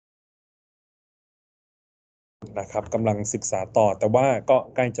นะครับกำลังศึกษาต่อแต่ว่าก็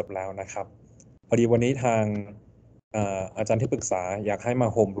ใกล้จบแล้วนะครับพอดีวันนี้ทางอาจารย์ที่ปรึกษาอยากให้มา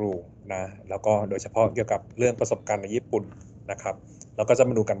โฮมรูมนะแล้วก็โดยเฉพาะเกี่ยวกับเรื่องประสบการณ์ในญี่ปุ่นนะครับเราก็จะ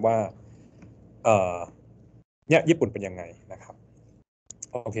มาดูกันว่าเนี่ยญี่ปุ่นเป็นยังไงนะครับ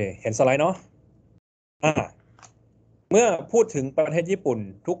โอเคเห็นสไลด์เนาะเมื่อพูดถึงประเทศญี่ปุ่น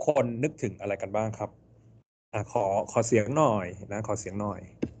ทุกคนนึกถึงอะไรกันบ้างครับขอเสียงหน่อยนะขอเสียงหน่อย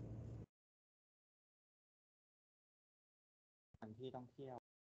สถานที่ท่องเที่ยว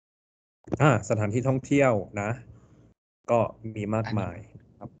สถานที่ท่องเที่ยวนะก็มีมากมาย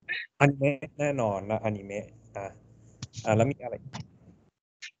ครับอนิเมะแน่นอนนะอนิเมะแล้วมีอะไร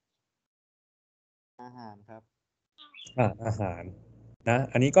อาหารครับอาหารนะ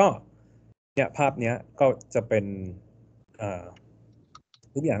อันนี้ก็เนี่ยภาพเนี้ยก็จะเป็น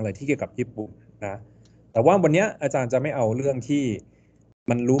ทุกอย่างเลยที่เกี่ยวกับญี่ปุ่นนะแต่ว่าวันนี้อาจารย์จะไม่เอาเรื่องที่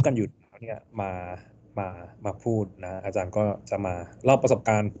มันรู้กันอยู่แล้วเนี่ยมาพูดนะอาจารย์ก็จะมาเล่าประสบก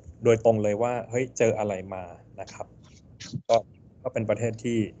ารณ์โดยตรงเลยว่าเฮ้ยเจออะไรมานะครับก็เป็นประเทศ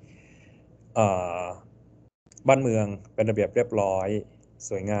ที่บ้านเมืองเป็นระเบียบเรียบร้อยส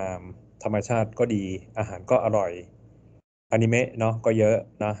วยงามธรรมชาติก็ดีอาหารก็อร่อยอนิเมะเนาะก็เยอะ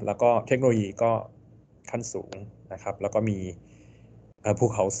นะแล้วก็เทคโนโลยีก็ขั้นสูงนะครับแล้วก็มีภู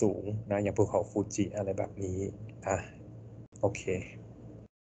เขาสูงนะอย่างภูเขาฟูจิอะไรแบบนี้โอเค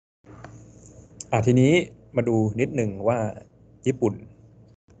ทีนี้มาดูนิดนึงว่าญี่ปุ่น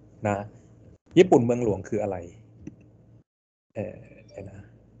นะญี่ปุ่นเมืองหลวงคืออะไรนะ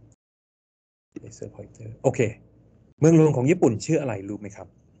โอเคเมืองหลวงของญี่ปุ่นชื่ออะไรรู้ไหมครับ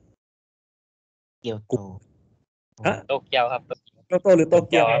เกียวโตโตเกียวครับโตโตหรือโต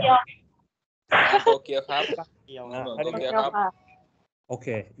เกียวโตเกียวครับเกียว โตเกียวครับโอเค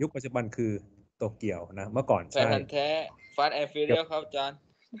ยุคปัจจุบันคือโตเกียวนะเมื่อก่อนแฟนพันธุ์แท้ฟาสต์แอนด์ฟิวเรียลครับอาจารย์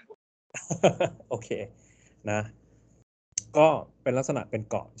โอเคนะก็เป็นลักษณะเป็น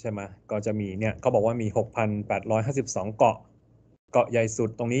เกาะใช่ไหมก็จะมีเนี่ยเขาบอกว่ามี 6,852 เกาะใหญ่สุด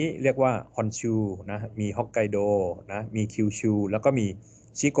ตรงนี้เรียกว่าฮอนชูนะมีฮอกไกโดนะมีคิวชูแล้วก็มี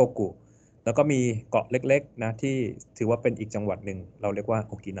ชิโกกุแล้วก็มีเกาะเล็กๆนะที่ถือว่าเป็นอีกจังหวัดหนึ่งเราเรียกว่า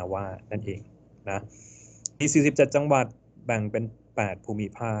โอกินาวานั่นเองนะมี47จังหวัดแบ่งเป็น8ภูมิ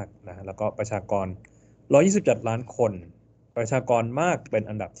ภาคนะแล้วก็ประชากร127ล้านคนประชากรมากเป็น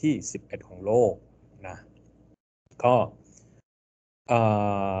อันดับที่11ของโลกนะก็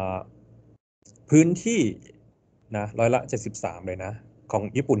พื้นที่นะ73%เลยนะของ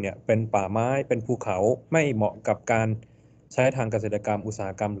ญี่ปุ่นเนี่ยเป็นป่าไม้เป็นภูเขาไม่เหมาะกับการใช้ทางเกษตรกรรมอุตสาห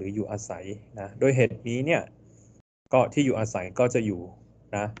กรรมหรืออยู่อาศัยนะโดยเหตุนี้เนี่ยก็ที่อยู่อาศัยก็จะอยู่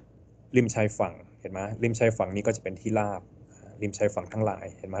นะริมชายฝั่งเห็นไหมริมชายฝั่งนี้ก็จะเป็นที่ราบริมชายฝั่งทั้งหลาย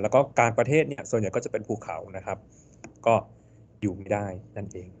เห็นไหมแล้วก็กลางประเทศเนี่ยส่วนใหญ่ก็จะเป็นภูเขานะครับก็อยู่ไม่ได้นั่น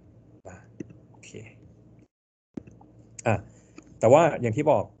เองโอเคแต่ว่าอย่างที่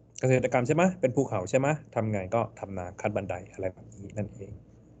บอกเกษตรกรรมใช่ไหมเป็นภูเขาใช่ไหมทำไงก็ทำนาขั้นบันไดอะไรแบบนี้นั่นเอง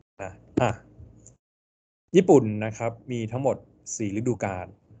ญี่ปุ่นนะครับมีทั้งหมด4ฤดูกาล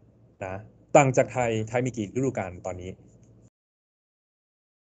นะต่างจากไทยมีกี่ฤดูกาลตอนนี้3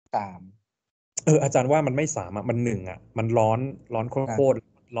อาจารย์ว่ามันไม่3มัน1มันร้อนโคตร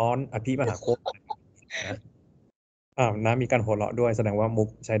ร้อนอภิมหาโคตรนะนะมีการหัวเราะด้วยแสดงว่ามุก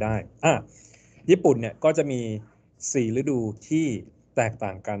ใช้ได้ญี่ปุ่นเนี่ยก็จะมี4ฤดูที่แตกต่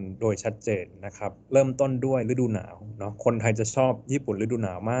างกันโดยชัดเจนนะครับเริ่มต้นด้วยฤดูหนาวเนาะคนไทยจะชอบญี่ปุ่นฤดูหน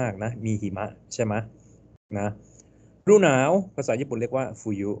าวมากนะมีหิมะใช่ไหมนะฤดูหนาวภาษาญี่ปุ่นเรียกว่าฟู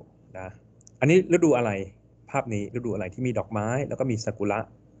ยุนะอันนี้ฤดูอะไรภาพนี้ฤดูอะไรที่มีดอกไม้แล้วก็มีซากุระ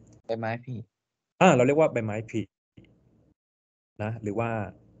ใบไม้ผลิเราเรียกว่าใบไม้ผลินะหรือว่า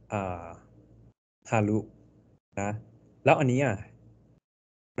ฮารุนะแล้วอันนี้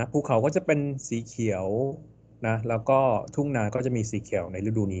นะภูเขาก็จะเป็นสีเขียวนะแล้วก็ทุ่งนาก็จะมีสีเขียวใน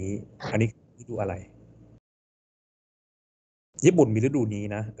ฤดูนี้อันนี้ฤดูอะไรญี่ปุ่นมีฤดูนี้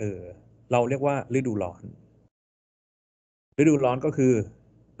นะเราเรียกว่าฤดูร้อนก็คือ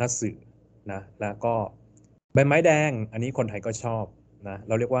นัตสึนะแล้วก็ใบไม้แดงอันนี้คนไทยก็ชอบนะเ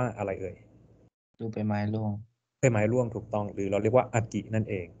ราเรียกว่าอะไรดูใบไม้ร่วงใบไม้ร่วงถูกต้องหรือเราเรียกว่าอากินั่น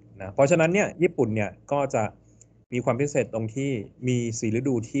เองนะเพราะฉะนั้นเนี่ยญี่ปุ่นเนี่ยก็จะมีความพิเศษตรงที่มี4ฤ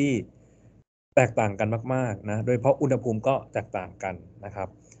ดูที่แตกต่างกันมากๆนะโดยเฉพาะอุณหภูมิก็แตกต่างกันนะครับ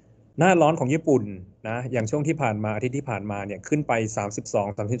หน้าร้อนของญี่ปุ่นนะอย่างช่วงที่ผ่านมาอาทิตย์ที่ผ่านมาเนี่ยขึ้นไป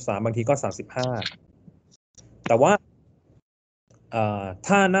32 33บางทีก็35แต่ว่า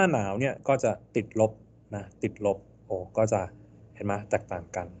ถ้าหน้าหนาวเนี่ยก็จะติดลบนะติดลบก็จะเห็นไหมแตกต่าง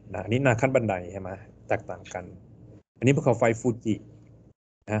กันนะอันนี้นาขั้นบันไดใช่ไหมแตกต่างกันอันนี้ภูเขาไฟฟูจิ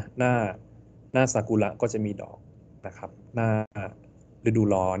นะหน้าซากุระก็จะมีดอกนะครับหน้าฤดู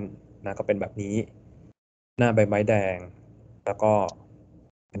ร้อนนะก็เป็นแบบนี้ หน้าใบไม้แดงแล้วก็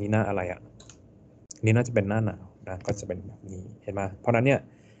อันนี้หน้าอะไรอ่ะอันนี้น่าจะเป็นหน้าหนาวนะก็จะเป็นแบบนี้เห็นไหมเพราะนั้นเนี่ย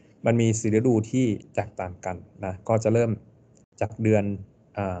มันมี4 ฤดูที่แตกต่างกันนะก็จะเริ่มจากเดือน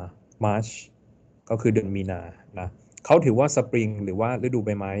มาร์ชก็คือเดือนมีนานะเขาถือว่าสปริงหรือว่าฤดูใบ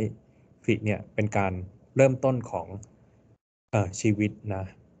ไม้ผลิเนี่ยเป็นการเริ่มต้นของชีวิตนะ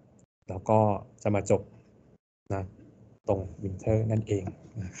แล้วก็จะมาจบนะตรงวินเทอร์นั่นเอง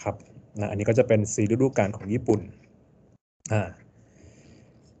นะครับนะอันนี้ก็จะเป็น4 ฤดูกาลของญี่ปุ่น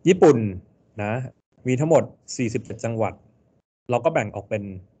ญี่ปุ่นนะมีทั้งหมด47 จังหวัดเราก็แบ่งออกเป็น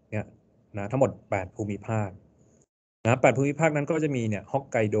เนี่ยนะทั้งหมด8 ภูมิภาคนะ8 ภูมิภาคนั้นก็จะมีเนี่ยฮอก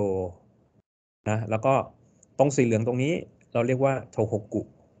ไกโดนะแล้วก็ตรงสีเหลืองตรงนี้เราเรียกว่าโทโฮกุ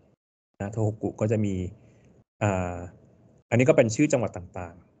นะโทโฮกุก็จะมีอันนี้ก็เป็นชื่อจังหวัดต่า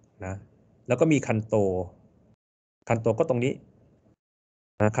งๆนะแล้วก็มีคันโตก็ตรงนี้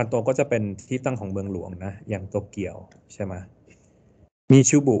นะคันโตก็จะเป็นที่ตั้งของเมืองหลวงนะอย่างโตเกียวใช่ไหมมี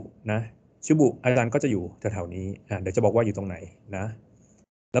ชิบุนะชิบุอาจารย์ก็จะอยู่แถวๆนี้เดี๋ยวจะบอกว่าอยู่ตรงไหนนะ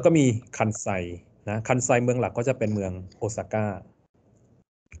แล้วก็มีคันไซนะคันไซเมืองหลักก็จะเป็นเมืองโอซาก้า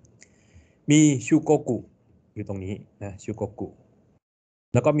มีชูโกกุอยู่ตรงนี้นะชูโกกุ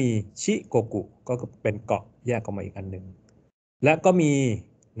แล้วก็มีชิโกกุก็เป็นเกาะแยกออกมาอีกอันหนึ่งและก็มี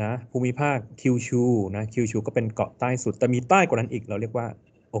นะภูมิภาคคิวชูนะคิวชูก็เป็นเกาะใต้สุดแต่มีใต้กว่านั้นอีกเราเรียกว่า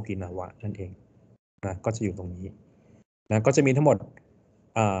โอกินาวะนั่นเองนะก็จะอยู่ตรงนี้นะก็จะมีทั้งหมด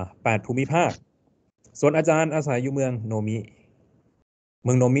8 ภูมิภาคส่วนอาจารย์อาศัยอยู่เมืองโนมิเ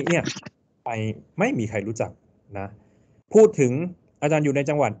มืองโนมิเนี่ยไปไม่มีใครรู้จักนะพูดถึงอาจารย์อยู่ใน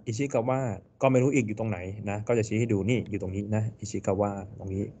จังหวัดอิชิกาวะก็ไม่รู้อีกอยู่ตรงไหนนะก็จะชี้ให้ดูนี่อยู่ตรงนี้นะอิชิกาวะตร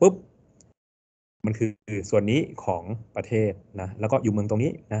งนี้ปุ๊บมันคือส่วนนี้ของประเทศนะแล้วก็อยู่เมืองตรง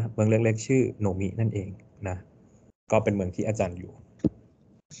นี้นะเมืองเล็กๆชื่อโนมินั่นเองนะก็เป็นเมืองที่อาจารย์อยู่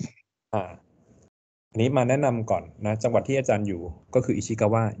อันนี้มาแนะนำก่อนนะจังหวัดที่อาจารย์อยู่ก็คืออิชิกา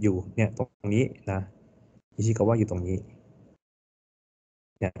วะอยู่เนี่ยตรงนี้นะอิชิกาวะอยู่ตรงนี้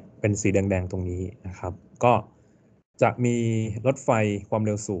เนี่ยเป็นสีแดงๆตรงนี้นะครับก็จะมีรถไฟความเ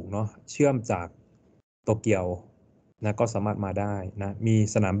ร็วสูงเนาะเชื่อมจากโตเกียวนะก็สามารถมาได้นะมี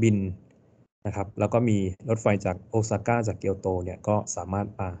สนามบินนะครับแล้วก็มีรถไฟจากโอซาก้าจากเกียวโตเนี่ยก็สามารถ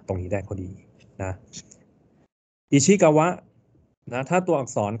มาตรงนี้ได้พอดีนะอิชิกาวะนะถ้าตัวอัก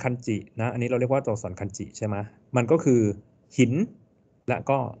ษรคันจินะอันนี้เราเรียกว่าตัวอักษรคันจิใช่ไหมมันก็คือหินและ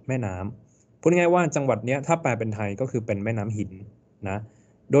ก็แม่น้ำพูดง่ายๆว่าจังหวัดเนี้ยถ้าแปลเป็นไทยก็คือเป็นแม่น้ำหินนะ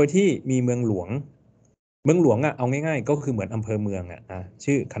โดยที่มีเมืองหลวงเอาง่ายๆก็คือเหมือนอำเภอเมืองนะ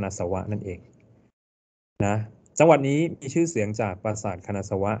ชื่อคานาซาวะนั่นเองนะจังหวัดนี้มีชื่อเสียงจากปราสาทคานา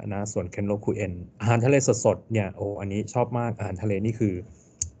ซาวะนะส่วนเคนโรคุเอ็นอาหารทะเลสดๆเนี่ยโอ้อันนี้ชอบมากอาหารทะเลนี่คือ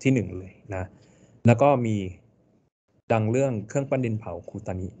ที่1เลยนะแล้วก็มีดังเรื่องเครื่องปั้นดินเผาคูต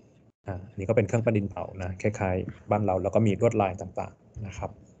านินี่ก็เป็นเครื่องปั้นดินเผานะคล้ายๆบ้านเราแล้วก็มีลวดลายต่างๆนะครับ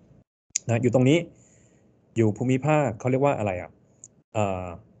นะอยู่ตรงนี้อยู่ภูมิภาคเขาเรียกว่าอะไร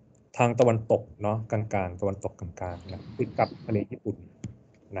ทางตะวันตกเนาะกลางๆตะวันตกกลางๆนะติดกับทะเลญี่ปุ่น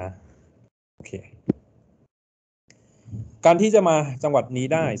นะโอเคการที่จะมาจังหวัดนี้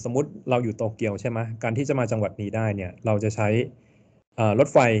ได้สมมุติเราอยู่โตเกียวใช่ไหมการที่จะมาจังหวัดนี้ได้เนี่ยเราจะใช้รถ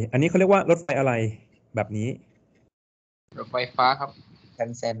ไฟอันนี้เขาเรียกว่ารถไฟอะไรแบบนี้รถไฟฟ้าครับ คั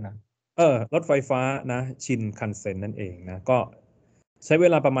นเซ็นนะ รถไฟฟ้านะชินคันเซ็นนั่นเองนะก็ใช้เว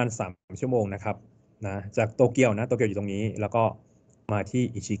ลาประมาณ3 ชั่วโมงนะครับนะจากโตเกียวนะโตเกียวอยู่ตรงนี้แล้วก็มาที่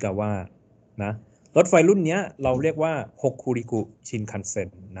อิชิกาวะนะรถไฟรุ่นนี้เราเรียกว่าฮกคูริกุชินคันเซ็น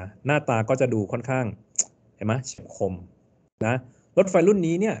นะหน้าตาก็จะดูค่อนข้างเห็นไหมเฉียบคมนะรถไฟรุ่น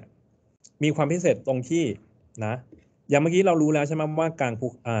นี้เนี่ยมีความพิเศษตรงที่นะอย่างเมื่อกี้เรารู้แล้วใช่ไหมว่ากลา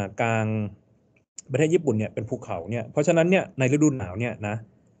งประเทศญี่ปุ่นเนี่ยเป็นภูเขาเนี่ยเพราะฉะนั้นเนี่ยในฤดูหนาวเนี่ยนะ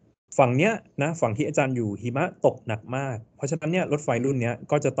ฝั่งเนี้ยนะฝั่งที่อาจารย์อยู่หิมะตกหนักมากเพราะฉะนั้นเนี่ยรถไฟรุ่นนี้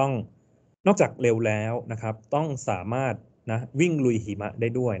ก็จะต้องนอกจากเร็วแล้วนะครับต้องสามารถนะวิ่งลุยหิมะได้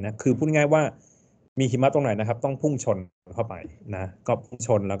ด้วยนะคือพูดง่ายว่ามีหิมะตรงไหนนะครับต้องพุ่งชนเข้าไปนะก็พุ่งช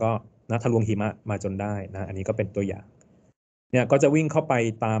นแล้วก็นะทะลวงหิมะมาจนได้นะอันนี้ก็เป็นตัวอย่างเนี่ยก็จะวิ่งเข้าไป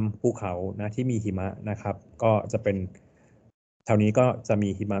ตามภูเขานะที่มีหิมะนะครับก็จะเป็นแถวนี้ก็จะมี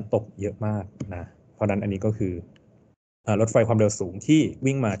หิมะตกเยอะมากนะเพราะนั้นอันนี้ก็คือรถไฟความเร็วสูงที่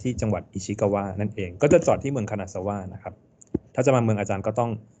วิ่งมาที่จังหวัดอิชิกาวะนั่นเองก็จะจอดที่เมืองคานาซาวะนะครับถ้าจะมาเมืองอาจารย์ก็ต้อ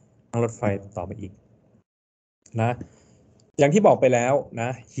งนั่งรถไฟต่อไปอีกนะอย่างที่บอกไปแล้วนะ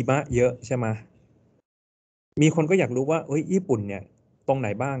หิมะเยอะใช่ไหมมีคนก็อยากรู้ว่าญี่ปุ่นเนี่ยตรงไหน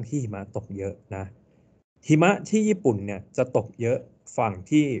บ้างที่หิมะตกเยอะนะหิมะที่ญี่ปุ่นเนี่ยจะตกเยอะฝั่ง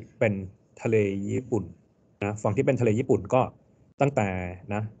ที่เป็นทะเลญี่ปุ่นนะฝั่งที่เป็นทะเลญี่ปุ่นก็ตั้งแต่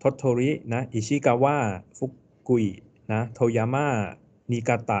นะโทโทรินะอิชิกาวะฟุกุอินะโทยาม่า นิก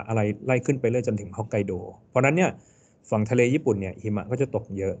าตะอะไรไล่ขึ้นไปเรื่อยจนถึงฮอกไกโดเพราะนั้นเนี่ยฝั่งทะเลญี่ปุ่นเนี่ยหิมะก็จะตก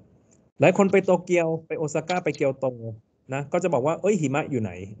เยอะหลายคนไปโตเกียวไปโอซาก้าไปเกียวโตนะก็จะบอกว่าเอ้ยหิมะอยู่ไห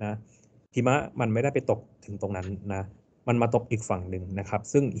นนะหิมะมันไม่ได้ไปตกถึงตรงนั้นนะมันมาตกอีกฝั่งหนึ่งนะครับ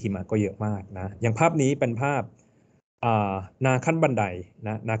ซึ่งหิมะก็เยอะมากนะอย่างภาพนี้เป็นภาพนาขั้นบันไดน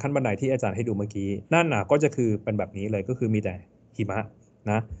ะนาขั้นบันไดที่อาจารย์ให้ดูเมื่อกี้หน้าหนาวก็จะคือเป็นแบบนี้เลยก็คือมีแต่หิมะ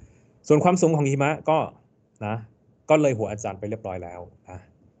นะส่วนความสูงของหิมะก็นะก็เลยหัวอาจารย์ไปเรียบร้อยแล้วนะ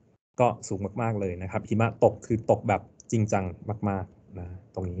ก็สูงมากๆเลยนะครับหิมะตกคือตกแบบจริงจังมากๆนะ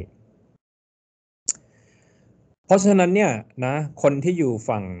ตรงนี้เพราะฉะนั้นเนี่ยนะคนที่อยู่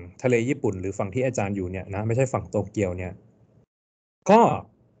ฝั่งทะเลญี่ปุ่นหรือฝั่งที่อาจารย์อยู่เนี่ยนะไม่ใช่ฝั่งโตเกียวเนี่ยก็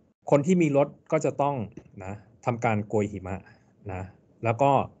คนที่มีรถก็จะต้องนะทำการโกยหิมะนะแล้ว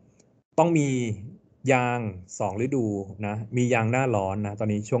ก็ต้องมียาง2ฤดูนะมียางหน้าร้อนนะตอน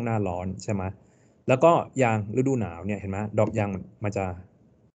นี้ช่วงหน้าร้อนใช่ไหมแล้วก็ยางฤดูหนาวเนี่ยเห็นไหมดอกยางมันจ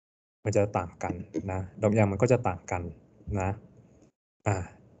ะต่างกันนะดอกยางมันก็จะต่างกันนะ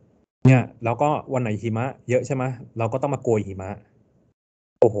เนี่ยแล้วก็วันไหนหิมะเยอะใช่ไหมเราก็ต้องมาโกยหิมะ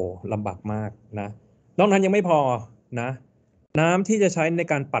โอ้โหลำบากมากนะนอกนั้นยังไม่พอนะน้ำที่จะใช้ใน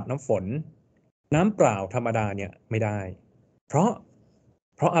การปัดน้ำฝนน้ำเปล่าธรรมดาเนี่ยไม่ได้เพร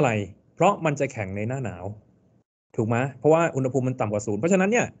าะอะไรเพราะมันจะแข็งในหน้าหนาวถูกไหมเพราะว่าอุณหภูมิมันต่ำกว่า0เพราะฉะนั้น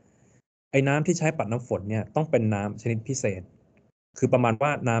เนี่ยไอ้น้ำที่ใช้ปัดน้ำฝนเนี่ยต้องเป็นน้ำชนิดพิเศษคือประมาณว่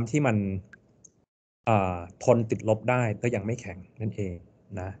าน้ำที่มันทนติดลบได้แต่ยังไม่แข็งนั่นเอง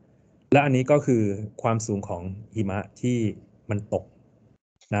นะและอันนี้ก็คือความสูงของหิมะที่มันตก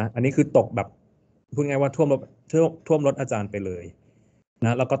นะอันนี้คือตกแบบพูดง่ายว่าท่วมรถอาจารย์ไปเลยน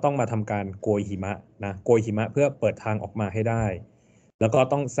ะแล้วก็ต้องมาทำการโกยหิมะนะโกยหิมะเพื่อเปิดทางออกมาให้ได้แล้วก็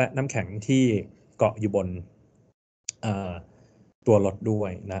ต้องแซะน้ำแข็งที่เกาะอยู่บนตัวรถด้ว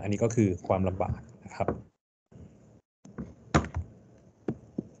ยนะอันนี้ก็คือความลำบากนะครับ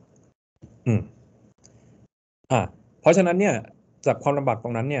เพราะฉะนั้นเนี่ยจากความลำบากตร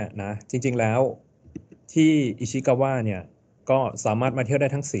งนั้นเนี่ยนะจริงๆแล้วที่อิชิกาวะเนี่ยก็สามารถมาเที่ยวได้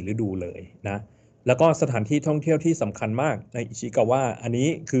ทั้ง4ฤดูเลยนะแล้วก็สถานที่ท่องเที่ยวที่สำคัญมากในอิชิกาวะอันนี้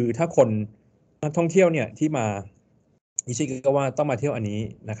คือถ้าคนนักท่องเที่ยวเนี่ยที่มาอิชิกาวะต้องมาเที่ยวอันนี้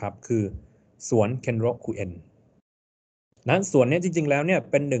นะครับคือสวนเคนโรคุเอ็นนะสวนนี้จริงๆแล้วเนี่ย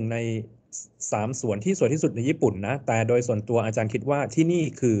เป็นหนึ่งใน3สวนที่สวยที่สุดในญี่ปุ่นนะแต่โดยส่วนตัวอาจารย์คิดว่าที่นี่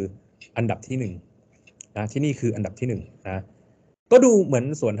คืออันดับที่1นะที่นี่คืออันดับที่1นะก็ดูเหมือน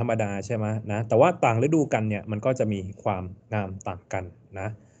สวนธรรมดาใช่ไหมนะแต่ว่าต่างฤดูกันเนี่ยมันก็จะมีความงามต่างกันนะ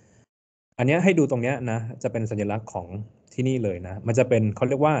อันนี้ให้ดูตรงนี้นะจะเป็นสัญลักษณ์ของที่นี่เลยนะมันจะเป็นเขา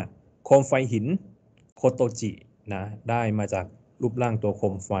เรียกว่าโคมไฟหินโคโตจินะได้มาจากรูปร่างตัวโค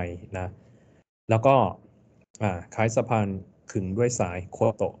มไฟนะแล้วก็คล้ายสะพานขึงด้วยสายโค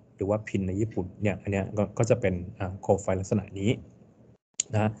โตะหรือว่าพินในญี่ปุ่นเนี่ยอันนี้ก็จะเป็นโคมไฟลักษณะนี้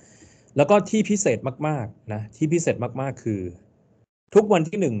นะแล้วก็ที่พิเศษมากๆนะที่พิเศษมากๆคือทุกวัน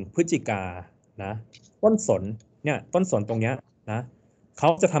ที่1 พฤศจิกายนนะต้นสนเนี่ยต้นสนตรงเนี้ยนะเขา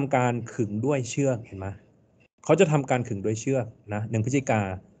จะทำการขึงด้วยเชือกเห็นไหมเขาจะทำการขึงด้วยเชือกนะ1 พฤศจิกายน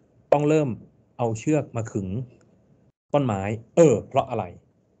ต้องเริ่มเอาเชือกมาขึงต้นไม้เพราะอะไร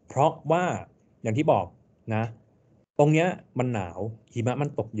เพราะว่าอย่างที่บอกนะตรงเนี้ยมันหนาวหิมะมัน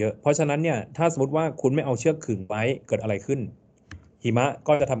ตกเยอะเพราะฉะนั้นเนี่ยถ้าสมมติว่าคุณไม่เอาเชือกขึงไว้เกิดอะไรขึ้นหิมะ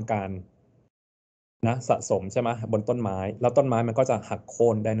ก็จะทำการนะสะสมใช่ไหมบนต้นไม้แล้วต้นไม้มันก็จะหักโค่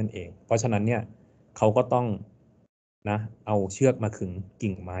นได้นั่นเองเพราะฉะนั้นเนี่ยเขาก็ต้องนะเอาเชือกมาขึง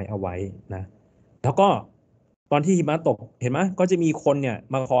กิ่งไม้เอาไว้นะแล้วก็ตอนที่หิมะตกเห็นไหมก็จะมีคนเนี่ย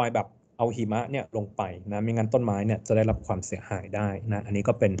มาคอยแบบเอาหิมะเนี่ยลงไปนะไม่งั้นต้นไม้เนี่ยจะได้รับความเสียหายได้นะอันนี้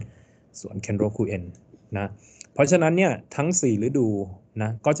ก็เป็นสวนเคนโรคุเอ็นนะเพราะฉะนั้นเนี่ยทั้ง4ฤดูนะ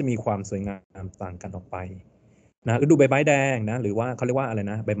ก็จะมีความสวยงามต่างกันออกไปนะฤดูใบไม้แดงนะหรือว่าเขาเรียกว่าอะไร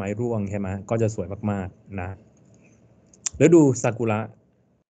นะใบไม้ร่วงใช่ไหมก็จะสวยมากๆนะฤดูซากุระ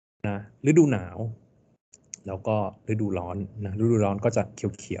นะฤดูหนาวแล้วก็ฤดูร้อนนะฤดูร้อนก็จะ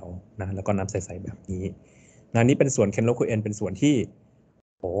เขียวๆนะแล้วก็น้ำใสๆแบบนี้นะนี่เป็นสวนเคนโรคุเอ็นเป็นสวนที่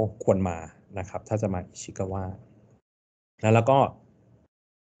ควรมานะครับถ้าจะมาอิชิกาวะนะแล้วก็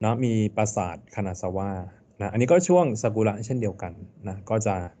นะมีปราสาทคานาซาวะนะอันนี้ก็ช่วงซากุระเช่นเดียวกันนะก็จ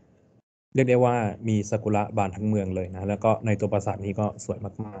ะเรียกได้ว่ามีซากุระบานทั้งเมืองเลยนะแล้วก็ในตัวปราสาทนี้ก็สวย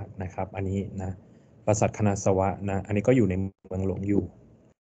มากๆนะครับอันนี้นะปราสาทคานาซาวะนะอันนี้ก็อยู่ในเมืองหลวงอยู่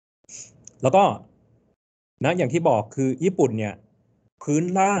แล้วก็นะอย่างที่บอกคือญี่ปุ่นเนี่ยพื้น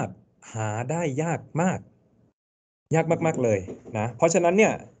ราบหาได้ยากมากเลยนะเพราะฉะนั้นเนี่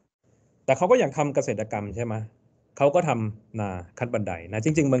ยแต่เขาก็อยากทำเกษตรกรรมใช่ไหมเขาก็ทำนาขั้นบันไดนะจ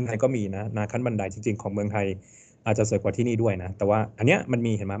ริงๆเมืองไทยก็มีนะนาขั้นบันไดจริงๆของเมืองไทยอาจจะสวยกว่าที่นี่ด้วยนะแต่ว่าอันเนี้ยมัน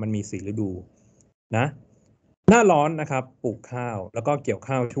มีเห็นไหมมันมี4ฤดูนะ หน้าร้อนนะครับปลูกข้าวแล้วก็เกี่ยว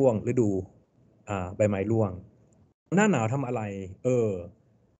ข้าวช่วงฤดูใบไม้ร่วงหน้าหนาวทำอะไร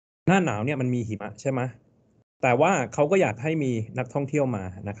หน้าหนาวเนี่ยมันมีหิมะใช่ไหมแต่ว่าเขาก็อยากให้มีนักท่องเที่ยวมา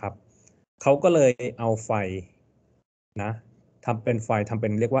นะครับเขาก็เลยเอาไฟนะทำเป็นไฟทำเป็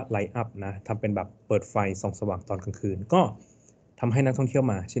นเรียกว่าไลท์อัพนะทำเป็นแบบเปิดไฟส่องสว่างตอนกลางคืนก็ทำให้นักท่องเที่ยว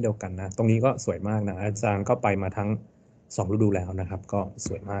มาเช่นเดียวกันนะตรงนี้ก็สวยมากนะอาจารย์ก็ไปมาทั้ง2 ฤดูแล้วนะครับก็ส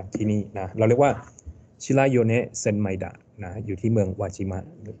วยมากที่นี่นะเราเรียกว่าชิราโยเนะเซนไมดะนะอยู่ที่เมืองวาจิมะ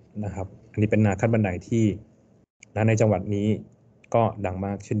นะครับอันนี้เป็นนาขั้นบันไดที่นะในจังหวัดนี้ก็ดังม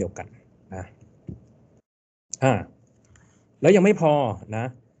ากเช่นเดียวกันนะแล้วยังไม่พอนะ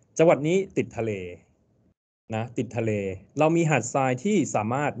จังหวัดนี้ติดทะเลนะติดทะเลเรามีหาดทรายที่สา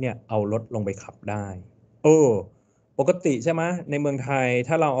มารถเนี่ยเอารถลงไปขับได้ปกติใช่ไหมในเมืองไทย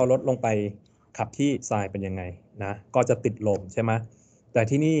ถ้าเราเอารถลงไปขับที่ทรายเป็นยังไงนะก็จะติดลมใช่ไหมแต่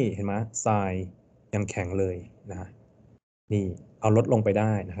ที่นี่เห็นไหมทรายยังแข็งเลยนะนี่เอารถลงไปไ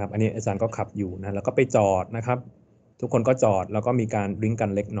ด้นะครับอันนี้อาจารย์ก็ขับอยู่นะแล้วก็ไปจอดนะครับทุกคนก็จอดแล้วก็มีการดริ้งกั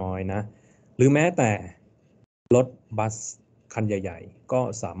นเล็กน้อยนะหรือแม้แต่รถบัสคันใหญ่ๆก็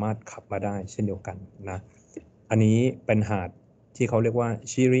สามารถขับมาได้เช่นเดียวกันนะอันนี้เป็นหาดที่เขาเรียกว่า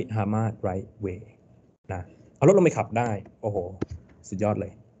ชิริฮามาไรท์เวย์นะเอารถลงไปขับได้โอ้โหสุดยอดเล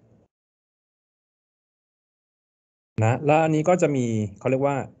ยนะแล้วอันนี้ก็จะมีเขาเรียก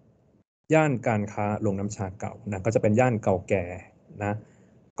ว่าย่านการค้าโรงน้ำชาเก่านะก็จะเป็นย่านเก่าแก่นะ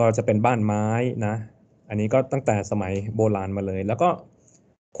ก็จะเป็นบ้านไม้นะอันนี้ก็ตั้งแต่สมัยโบราณมาเลยแล้วก็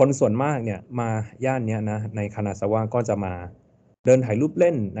คนส่วนมากเนี่ยมาย่านเนี้ยนะในคานาซาวะก็จะมาเดินถ่ายรูปเ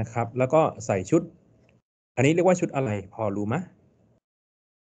ล่นนะครับแล้วก็ใส่ชุดอันนี้เรียกว่าชุดอะไรพอรู้ไหม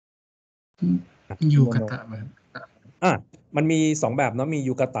ยูกาตะแบบ มันมี2แบบเนาะมี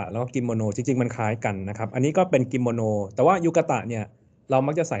ยูกาตะแล้วก็กิโมโนจริงๆมันคล้ายกันนะครับอันนี้ก็เป็นกิโมโนแต่ว่ายูกาตะเนี่ยเรา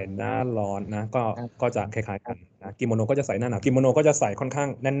มักจะใส่หน้าร้อนนะก็จะคล้ายๆกันนะกิโมโนก็จะใส่หน้าหนาวกิโมโนก็จะใส่ค่อนข้าง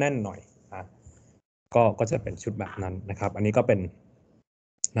แน่นๆหน่อยก็จะเป็นชุดแบบนั้นนะครับอันนี้ก็เป็น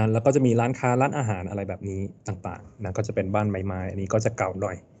นะแล้วก็จะมีร้านค้าร้านอาหารอะไรแบบนี้ต่างๆนะก็จะเป็นบ้านไม้ๆอันนี้ก็จะเก่าห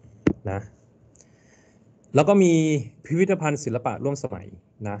น่อยนะแล้วก็มีพิพิธภัณฑ์ศิลปะร่วมสมัย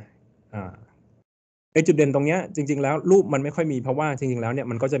นะจุดเด่นตรงนี้จริงๆแล้วรูปมันไม่ค่อยมีเพราะว่าจริงๆแล้วเนี่ย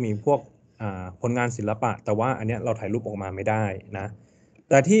มันก็จะมีพวกผลงานศิลปะแต่ว่าอันเนี้ยเราถ่ายรูปออกมาไม่ได้นะ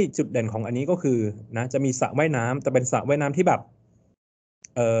แต่ที่จุดเด่นของอันนี้ก็คือนะจะมีสระว่ายน้ำแต่เป็นสระว่ายน้ำที่แบบ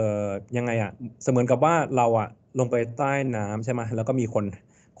ยังไงเสมือนกับว่าเราลงไปใต้น้ำใช่ไหมแล้วก็มี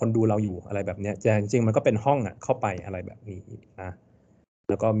คนดูเราอยู่อะไรแบบเนี้ยจริงๆมันก็เป็นห้องเข้าไปอะไรแบบนี้นะ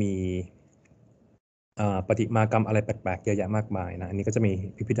แล้วก็มีประติมากรรมอะไรแปลกๆเยอะแยะมากมายนะอันนี้ก็จะมี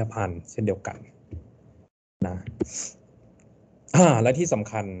พิพิธภัณฑ์เช่นเดียวกันนะและที่สำ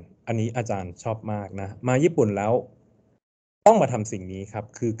คัญอันนี้อาจารย์ชอบมากนะมาญี่ปุ่นแล้วต้องมาทำสิ่งนี้ครับ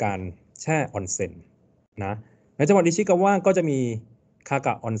คือการแช่ออนเซ็นนะในจังหวัดอิชิกาวะก็จะมีคาก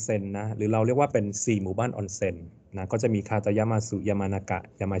ะออนเซ็นนะหรือเราเรียกว่าเป็น4 หมู่บ้านออนเซ็นนะก็จะมีคาตายามาสุยามานากะ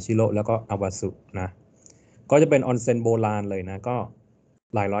ยามาชิโร่แล้วก็อาวาสุนะก็จะเป็นออนเซ็นโบราณเลยนะก็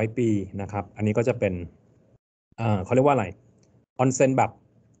หลายร้อยปีนะครับอันนี้ก็จะเป็นเขาเรียกว่าอะไรออนเซ็นแบบ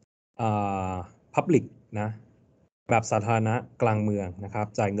พับลิกนะแบบสาธารณะกลางเมืองนะครับ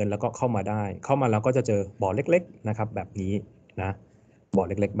จ่ายเงินแล้วก็เข้ามาได้เข้ามาแล้วก็จะเจอบ่อเล็กๆนะครับแบบนี้นะบ่อ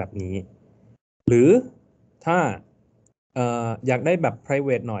เล็กๆแบบนี้หรือถ้าอยากได้แบบ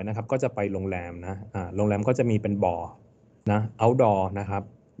private หน่อยนะครับก็จะไปโรงแรมนะโรงแรมก็จะมีเป็นบ่อนะ outdoor นะครับ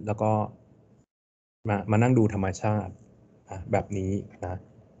แล้วก็มานั่งดูธรรมชาติแบบนี้นะ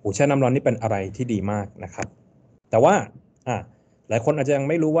แช่น้ำร้อนนี่เป็นอะไรที่ดีมากนะครับแต่ว่าหลายคนอาจจะยัง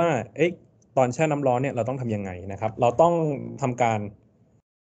ไม่รู้ว่าตอนแช่น้ำร้อนเนี่ยเราต้องทำยังไงนะครับเราต้องทำการ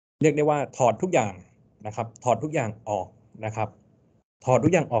เรียกได้ว่าถอดทุกอย่างนะครับถอดทุกอย่างออกนะครับถอดทุ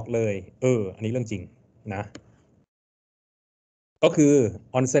กอย่างออกเลยอันนี้เรื่องจริงนะก็คือ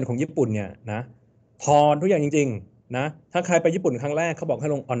ออนเซ็นของญี่ปุ่นเนี่ยนะถอดทุกอย่างจริงๆนะถ้าใครไปญี่ปุ่นครั้งแรกเขาบอกให้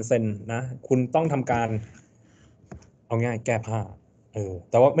ลงออนเซ็นนะคุณต้องทำการเอาง่ายแก้ผ้า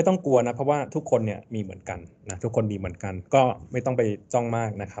แต่ว่าไม่ต้องกลัวนะเพราะว่าทุกคนเนี่ยมีเหมือนกันนะทุกคนมีเหมือนกันก็ไม่ต้องไปจ้องมา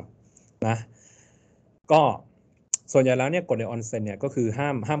กนะครับนะก็ส่วนใหญ่แล้วเนี่ยกฎในออนเซ็นเนี่ยก็คือ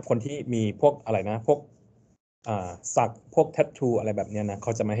ห้ามคนที่มีพวกอะไรนะพวกสักพวกแทททูอะไรแบบเนี้ยนะเข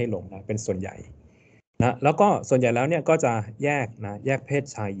าจะไม่ให้ลงนะเป็นส่วนใหญ่นะแล้วก็ส่วนใหญ่แล้วเนี่ยก็จะแยกเพศ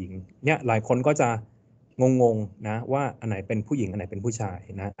ชายหญิงเนี่ยหลายคนก็จะงงนะว่าอันไหนเป็นผู้หญิงอันไหนเป็นผู้ชาย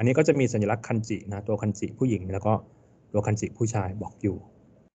นะอันนี้ก็จะมีสัญลักษณ์คันจินะตัวคันจิผู้หญิงแล้วก็ตัวคันจิผู้ชายบอกอยู่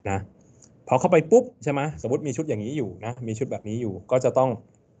นะพอเข้าไปปุ๊บใช่ไหมสมมติมีชุดอย่างนี้อยู่นะมีชุดแบบนี้อยู่ก็จะต้อง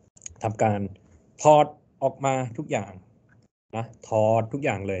ทำการถอดออกมาทุกอย่างนะถอดทุกอ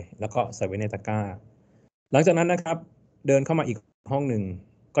ย่างเลยแล้วก็ใส่ไว้ในตะกร้าหลังจากนั้นนะครับเดินเข้ามาอีกห้องหนึ่ง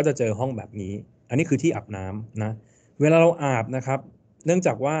ก็จะเจอห้องแบบนี้ อันนี้คือที่อาบน้ำนะเวลาเราอาบนะครับเนื่องจ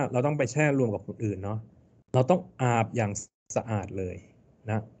ากว่าเราต้องไปแช่รวมกับคนอื่นเนาะเราต้องอาบอย่างสะอาดเลยน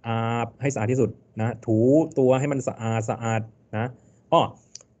ะอาบให้สะอาดที่สุดนะถูตัวให้มันสะอาดนะ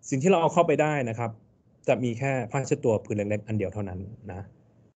สิ่งที่เราเอาเข้าไปได้นะครับจะมีแค่ผ้าเช็ดตัวผืนเล็กๆอันเดียวเท่านั้นนะ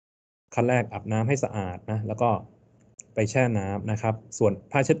ขั้นแรกอาบน้ำให้สะอาดนะแล้วก็ไปแช่น้ำนะครับส่วน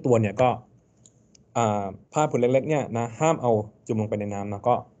ผ้าเช็ดตัวเนี่ยก็ผ้าผืนเล็กๆเนี่ยนะห้ามเอาจุ่มลงไปในน้ำนะ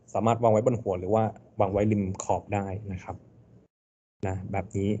ก็สามารถวางไว้บนหัวหรือว่าวางไว้ริมขอบได้นะครับนะแบบ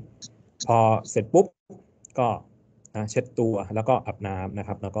นี้พอเสร็จปุ๊บก็นะเช็ดตัวแล้วก็อาบน้ำนะค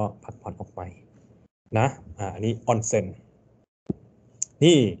รับแล้วก็พักผ่อนออกไปนะอันนี้ออนเซ็น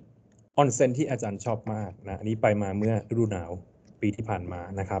นี่ออนเซ็นที่อาจารย์ชอบมากนะอันนี้ไปมาเมื่อฤดูหนาวปีที่ผ่านมา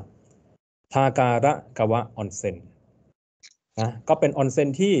นะครับทาการะกาวะออนเซ็นนะก็เป็นออนเซ็น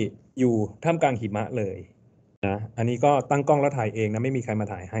ที่อยู่ท่ามกลางหิมะเลยนะอันนี้ก็ตั้งกล้องแล้วถ่ายเองนะไม่มีใครมา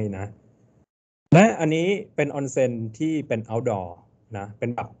ถ่ายให้นะและอันนี้เป็นออนเซ็นที่เป็น outdoor นะเป็น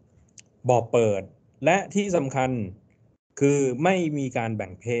แบบบ่อเปิดและที่สำคัญคือไม่มีการแบ่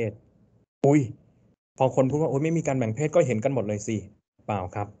งเพศพอคนพูดว่าโอ้ยไม่มีการแบ่งเพศก็เห็นกันหมดเลยสิเปล่า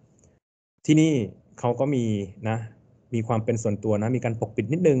ครับที่นี่เขาก็มีนะมีความเป็นส่วนตัวนะมีการปกปิด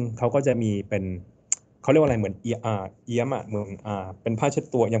นิดนึงเขาก็จะมีเป็นเขาเรียกว่าอะไรเหมือนเอี้ยมเหมือนเป็นผ้าเช็ด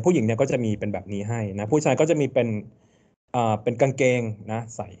ตัวอย่างผู้หญิงเนี่ยก็จะมีเป็นแบบนี้ให้นะผู้ชายก็จะมีเป็นกางเกงนะ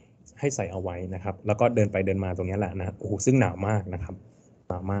ให้ใส่เอาไว้นะครับแล้วก็เดินไปเดินมาตรงนี้แหละนะโอ้โหซึ่งหนาวมากนะครับ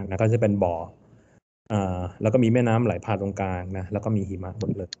หนาวมากนะก็จะเป็นบ่อแล้วก็มีแม่น้ำไหลผ่านตรงกลางนะแล้วก็มีหิมะหม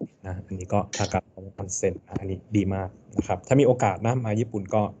ดเลยนะอันนี้ก็ทากะออนเซ็นอันนี้ดีมากนะครับถ้ามีโอกาสนะมาญี่ปุ่น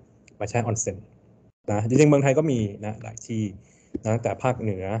ก็มาแช่ออนเซ็นนะจริงๆเมืองไทยก็มีนะหลายที่นะแต่ภาคเห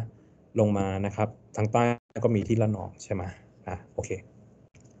นือลงมานะครับทางใต้ก็มีที่ละนองใช่ไหมโอเค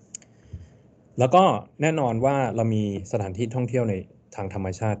แล้วก็แน่นอนว่าเรามีสถานที่ท่องเที่ยวในทางธรรม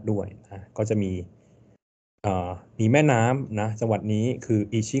ชาติด้วยนะก็จะมีแม่น้ำนะจังหวัดนี้คือ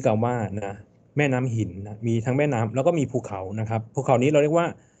อิชิกาวะนะแม่น้ำหินนะมีทั้งแม่น้ำแล้วก็มีภูเขานะครับภูเขานี้เราเรียกว่า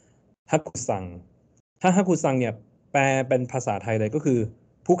ฮักกุซังถ้าฮักกุซังเนี่ยแปลเป็นภาษาไทยเลยก็คือ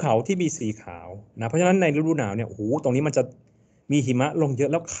ภูเขาที่มีสีขาวนะเพราะฉะนั้นในฤดูหนาวเนี่ยโอ้โหตรงนี้มันจะมีหิมะลงเยอะ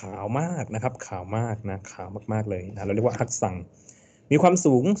แล้วขาวมากนะครับขาวมากนะขาวมากๆเลยนะเราเรียกว่าฮักซังมีความ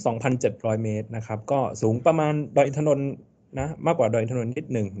สูง 2,700 เมตรนะครับก็สูงประมาณดอยอินทนนท์นะมากกว่าดอยอินทนนท์นิด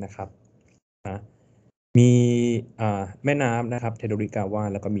นึงนะครับนะมีแม่น้ำนะครับเทโดริกาวะ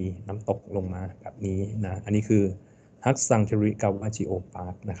แล้วก็มีน้ำตกลงมาแบบนี้นะอันนี้คือฮักซังเทโดริกาวะจิโอพา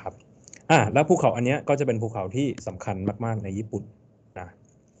ร์คนะครับแล้วภูเขาอันนี้ก็จะเป็นภูเขาที่สำคัญมากๆในญี่ปุ่นนะ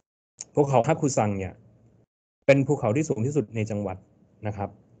ภูเขาฮักคุซังเนี่ยเป็นภูเขาที่สูงที่สุดในจังหวัดนะครับ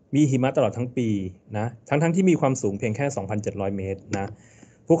มีหิมะตลอดทั้งปีนะทั้งที่มีความสูงเพียงแค่ 2,700 เมตรนะ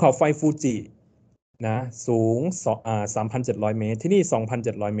ภูเขาไฟฟูจินะสูง3,700 เมตรที่นี่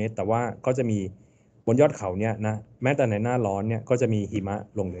 2,700 เมตรแต่ว่าก็จะมีบนยอดเขาเนี่ยนะแม้แต่ในหน้าร้อนเนี่ยก็จะมีหิมะ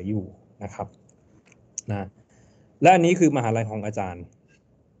ลงเหลืออยู่นะครับนะและอันนี้คือมหาลัยของอาจารย์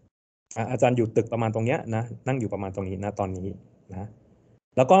อาจารย์อยู่ตึกประมาณตรงเนี้ยนะนั่งอยู่ประมาณตรงนี้นะตอนนี้นะ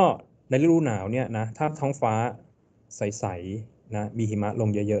แล้วก็ในฤดูหนาวเนี่ยนะถ้าท้องฟ้าใสๆนะมีหิมะลง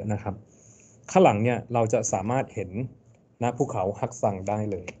เยอะๆนะครับข้างหลังเนี่ยเราจะสามารถเห็นนะภูเขาฮักซังได้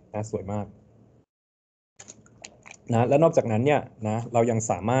เลยนะสวยมากนะและนอกจากนั้นเนี่ยนะเรายัง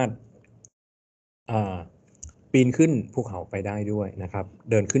สามารถปีนขึ้นภูเขาไปได้ด้วยนะครับ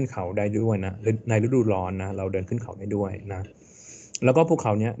เดินขึ้นเขาได้ด้วยนะในฤดูร้อนนะเราเดินขึ้นเขาได้ด้วยนะแล้วก็ภูเข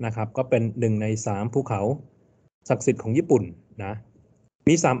าเนี้ยนะครับก็เป็น1 ใน 3ภูเขาศักดิ์สิทธิ์ของญี่ปุ่นนะ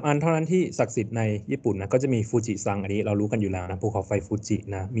มี3 อันเท่านั้นที่ศักดิ์สิทธิ์ในญี่ปุ่นนะก็จะมีฟูจิซังอันนี้เรารู้กันอยู่แล้วนะภูเขาไฟฟูจิ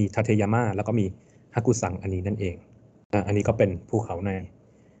นะมีทาเทยามะแล้วก็มีฮากุซังอันนี้นั่นเองอันนี้ก็เป็นภูเขาใน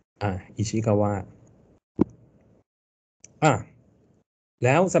อิชิกาวะแ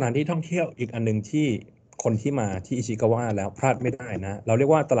ล้วสถานที่ท่องเที่ยวอีกอันหนึ่งที่คนที่มาที่อิชิกาวะแล้วพลาดไม่ได้นะเราเรีย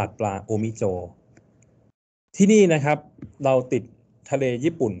กว่าตลาดปลาโอมิโจที่นี่นะครับเราติดทะเล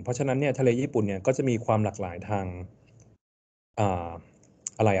ญี่ปุ่นเพราะฉะนั้นเนี่ยทะเลญี่ปุ่นเนี่ยก็จะมีความหลากหลายทาง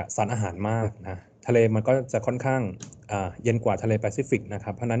สารอาหารมากนะทะเลมันก็จะค่อนข้างเย็นกว่าทะเลแปซิฟิกนะค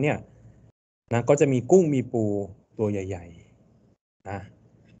รับเพราะนั้นเนี่ยนะก็จะมีกุ้งมีปูตัวใหญ่ๆนะ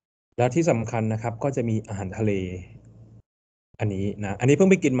แล้วที่สำคัญนะครับก็จะมีอาหารทะเลอันนี้นะอันนี้เพิ่ง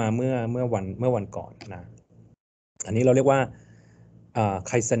ไปกินมาเมื่อวันก่อนนะอันนี้เราเรียกว่าไ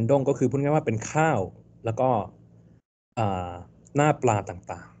คเซนด้งก็คือพูดง่ายๆว่าเป็นข้าวแล้วก็หน้าปลา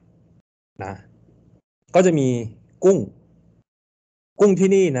ต่างๆนะก็จะมีกุ้งที่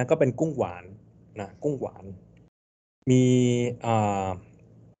นี่นะก็เป็นกุ้งหวานนะกุ้งหวานมี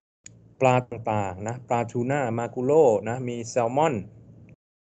ปลาต่างๆนะปลาทูน่ามากุโร่นะมีแซลมอน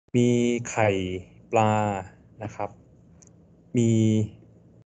มีไข่ปลานะครับมี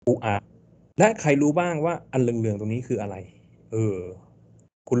ปูอัด และใครรู้บ้างว่าอันเหลืองๆตรงนี้คืออะไร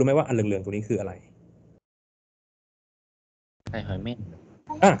คุณรู้ไหมว่าอันเหลืองๆตรงนี้คืออะไร ไข่หอยเม่น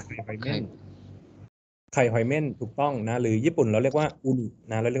ไข่หอยเม่นไข่หอยเม่นถูกต้องนะหรือญี่ปุ่นเราเรียกว่าอูนิ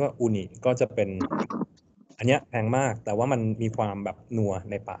นะเราเรียกว่าอูนิก็จะเป็นอันเนี้ยแพงมากแต่ว่ามันมีความแบบนัว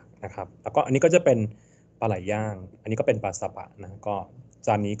ในปากนะครับแล้วก็อันนี้ก็จะเป็นปลาไหลย่างอันนี้ก็เป็นปลาซาบะนะก็จ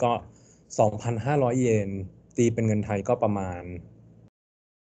านนี้ก็ 2,500 เยนตีเป็นเงินไทยก็ประมาณ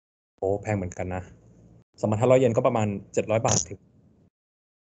แพงเหมือนกันนะ 2,500 เยนก็ประมาณ700 บาทถึง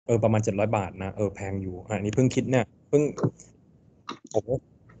ประมาณ700 บาทนะแพงอยู่อันนี้เพิ่งคิดเนี่ยเพิ่ง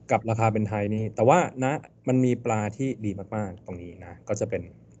กับราคาเป็นไทยนี่แต่ว่านะมันมีปลาที่ดีมากๆตรงนี้นะก็จะเป็น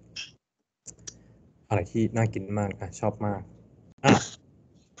อะไรที่น่ากินมากชอบมาก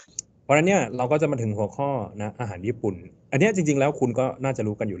เพราะฉะนั้นเนี่ยเราก็จะมาถึงหัวข้อนะอาหารญี่ปุ่นอันนี้จริงๆแล้วคุณก็น่าจะ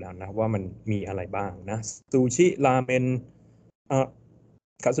รู้กันอยู่แล้วนะว่ามันมีอะไรบ้างนะซูชิราเมน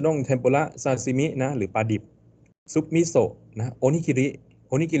คาสึด้งเทมปุระซาซิมินะหรือปลาดิบซุปมิโซะนะโอนิกิ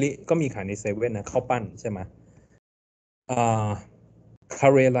ริก็มีขายในเซเว่นนะข้าวปั้นใช่ไหมคา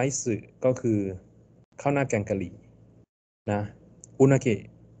เรไลซ์ก็คือข้าวหน้าแกงกะหรี่นะอุนาเกะ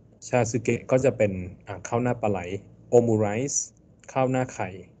ชาซึเกะก็จะเป็นข้าวหน้าปลาไหลโอมูไรซ์ข้าวหน้าไข่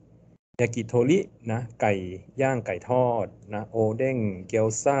ยากิโทรินะไก่ย่างไก่ทอดนะโอเด้งเกี๊ยว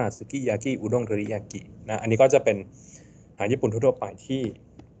ซ่าสุกิยากิอุด้งเทริยากินะอันนี้ก็จะเป็นอาหารญี่ปุ่นทั่วไปที่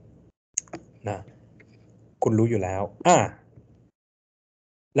นะคุณรู้อยู่แล้ว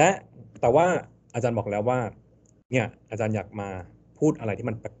และแต่ว่าอาจารย์บอกแล้วว่าเนี่ยอาจารย์อยากมาพูดอะไรที่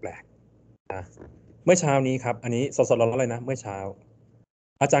มันแปลกๆนะเมื่อเช้านี้ครับอันนี้สดๆร้อนๆเลยนะเมื่อเช้า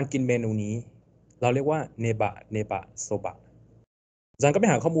อาจารย์กินเมนูนี้เราเรียกว่าเนบะโซบะอาจารย์ก็ไป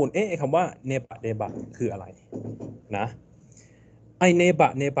หาข้อมูลคำว่าเนบะคืออะไรนะไอเนบ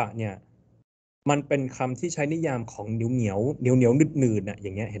ะเนี่ยมันเป็นคำที่ใช้นิยามของเหนียวหนืดๆนะอย่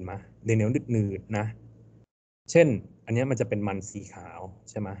างเงี้ยเห็นไหมเหนียวหนืดๆนะเช่นอันนี้มันจะเป็นมันสีขาว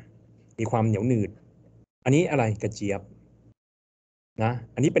ใช่ไหมมีความเหนียวหนืดอันนี้อะไรกระเจี๊ยบนะ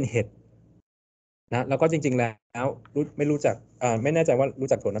อันนี้เป็นเห็ดนะแล้วก็จริงๆแล้วไม่รู้จักไม่แน่ใจว่ารู้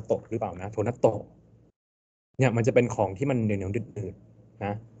จักโทนัตโตะหรือเปล่านะโทนัตโตะเนี่ยมันจะเป็นของที่มันเหนียวหนืดๆน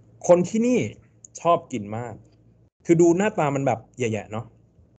ะคนที่นี่ชอบกินมากคือดูหน้าตามันแบบแย่ๆเนาะ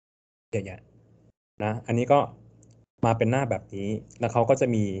แย่ๆนะอันนี้ก็มาเป็นหน้าแบบนี้แล้วเขาก็จะ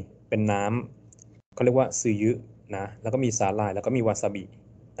มีเป็นน้ำเขาเรียกว่าซึยุนะแล้วก็มีสาหร่ายแล้วก็มีวาซาบิ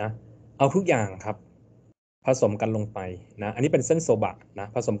นะเอาทุกอย่างครับผสมกันลงไปนะอันนี้เป็นเส้นโซบะนะ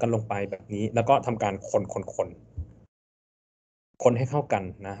ผสมกันลงไปแบบนี้แล้วก็ทำการคนให้เข้ากัน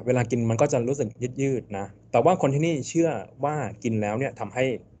นะเวลากินมันก็จะรู้สึกยืดนะแต่ว่าคนที่นี่เชื่อว่ากินแล้วเนี่ยทำให้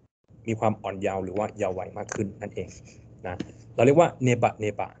มีความอ่อนเยาว์หรือว่าเยาว์วัยมากขึ้นนั่นเองนะเราเรียกว่าเน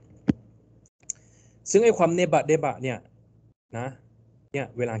บะซึ่งไอ้ความเนบะเนี่ยนะเนี่ย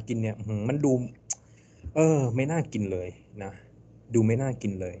เวลากินเนี่ยมันดูไม่น่ากินเลยนะดูไม่น่ากิ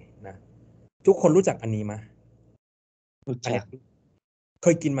นเลยนะทุกคนรู้จักอันนี้ไหม รู้ อัน จั เนี้ ก ยเค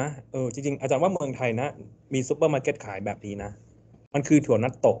ยกินไหมจริงๆอาจารย์ว่าเมืองไทยนะมีซุปเปอร์มาร์เก็ตขายแบบนี้นะมันคือถั่วนั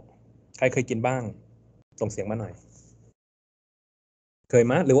ตโตะใครเคยกินบ้างส่งเสียงมาหน่อยเคยไ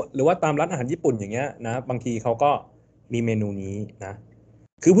หมหรือว่าตามร้านอาหารญี่ปุ่นอย่างเงี้ยนะบางทีเขาก็มีเมนูนี้นะ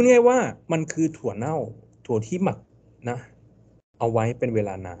คือพูดง่ายๆว่ามันคือถั่วเน่าถั่วที่หมักนะเอาไว้เป็นเวล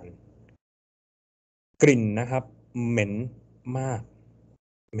านานกลิ่นนะครับเหม็นมาก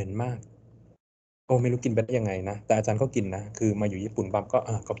เหม็นมากไม่รู้กินไปได้ยังไงนะแต่อาจารย์ก็กินนะคือมาอยู่ญี่ปุ่นปั๊บ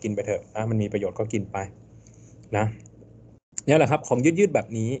ก็กินไปเถอะนะมันมีประโยชน์ก็กินไปนะเนี่ยแหละครับของยืดแบบ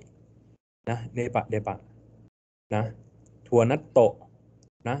นี้นะเดบะนะถั่วนัตโตะ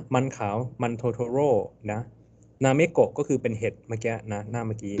นะมันขาวมันโทโทโร่นะนาเมโกะก็คือเป็นเห็ดเมื่อกี้นะหน้าเ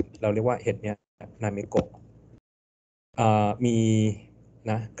มื่อกี้เราเรียกว่าเห็ดเนี่ยนาเมโกะมี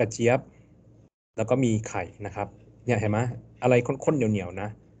นะกระเจี๊ยบแล้วก็มีไข่นะครับเนี่ยเห็นไหมอะไรข้นๆเหนียวๆนะ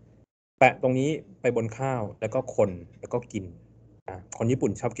แปะตรงนี้ไปบนข้าวแล้วก็คนแล้วก็กินคนญี่ปุ่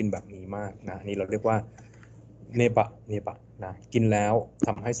นชอบกินแบบนี้มากนะอันนี้เราเรียกว่าเนบะนะกินแล้วท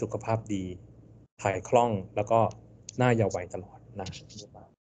ำให้สุขภาพดีถ่ายคล่องแล้วก็หน้าเยาว์วัยตลอดนะ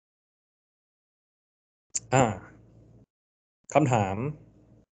คำถาม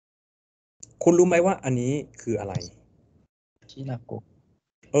คุณรู้ไหมว่าอันนี้คืออะไรชิราโกะ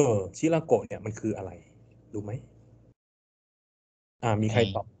ชิราโกะเนี่ยมันคืออะไรรู้ไหมมีใคร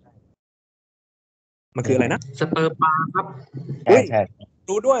ตอบมันคืออะไรนะ สเปิร์มปลาครับ ใช่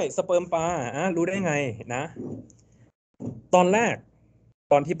รู้ด้วยสเปิร์มปลารู้ได้ไงนะตอนแรก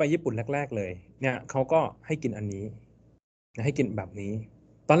ตอนที่ไปญี่ปุ่นแรกๆเลยเนี่ยเขาก็ให้กินอันนี้ให้กินแบบนี้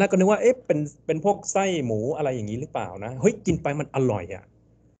ตอนแรกก็นึกว่าเป็นพวกไส้หมูอะไรอย่างนี้หรือเปล่านะเฮ้ยกินไปมันอร่อย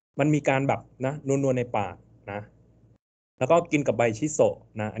มันมีการแบบนะนัวๆในปากนะ แล้วก็กินกับใบชิโซะ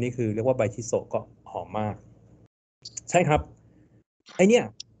นะอันนี้คือเรียกว่าใบชิโซะก็หอมมากใช่ครับไอเนี่ย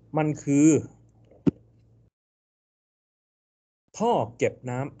มันคือท่อเก็บ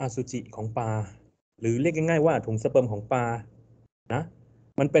น้ำอสุจิของปลาหรือเรียกง่ายๆว่าถุงสเปิร์มของปลานะ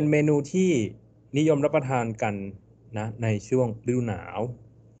มันเป็นเมนูที่นิยมรับประทานกันนะในช่วงฤดูหนาว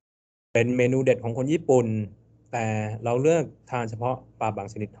เป็นเมนูเด็ดของคนญี่ปุ่นแต่เราเลือกทานเฉพาะปลาบาง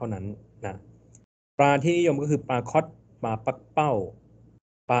ชนิดเท่านั้นนะปลาที่นิยมก็คือปลาคอตปลาปักเป้า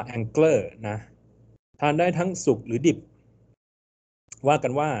ปลาแองเกิลนะทานได้ทั้งสุกหรือดิบว่ากั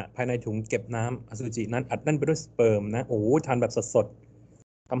นว่าภายในถุงเก็บน้ำอสุจินั้นอัดแน่นไปด้วยสเปิร์มนะโอ้ทานแบบสด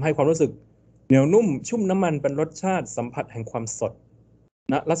ๆทำให้ความรู้สึกเหนียวนุ่มชุ่มน้ำมันเป็นรสชาติสัมผัสแห่งความสด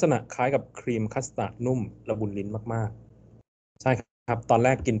นะลักษณะคล้ายกับครีมคัสตาร์ดนุ่มละมุนลิ้นมากๆใช่ครับตอนแร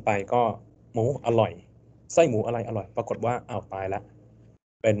กกินไปก็หมูอร่อยไส้หมูอะไรอร่อยปรากฏว่าอ้าวตายแล้ว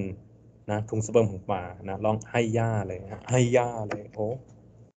เป็นนะถุงสเปิร์มของปลานะลองให้ย่าเลยนะให้ย่าเลยโอ้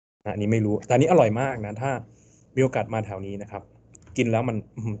อันนี้ไม่รู้แต่อันนี้อร่อยมากนะถ้ามีโอกาสมาแถวนี้นะครับกินแล้วมัน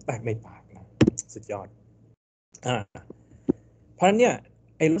แตกในปากนะสุดยอดเพราะฉะนั้นเนี่ย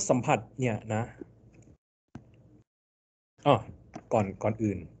ไอ้รสสัมผัสเนี่ยนะก่อน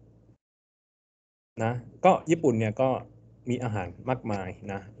อื่นนะก็ญี่ปุ่นเนี่ยก็มีอาหารมากมาย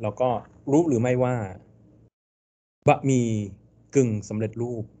นะแล้วก็รู้หรือไม่ว่าบะหมี่กึ่งสำเร็จ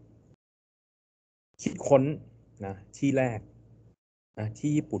รูปคิดค้นนะที่แรกนะที่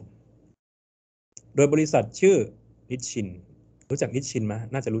ญี่ปุ่นโดยบริษัทชื่อนิชชินรู้จักนิชชินไหม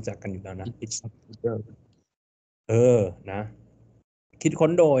น่าจะรู้จักกันอยู่แล้วนะนิชชินนะคิดค้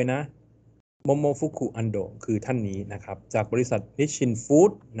นโดยนะโมโมฟุกุอันโดคือท่านนี้นะครับจากบริษัทนิชชินฟู้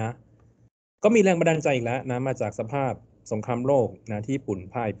ดนะก็มีแรงบันดาลใจอีกแล้วนะมาจากสภาพสงครามโลกนะที่ญี่ปุ่น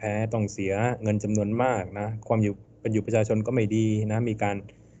พ่ายแพ้ต้องเสียเงินจำนวนมากนะความอยู่ประชาชนก็ไม่ดีนะมีการ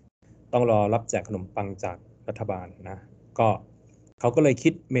ต้องรอรับแจกขนมปังจากรัฐบาลนะก็เขาก็เลยคิ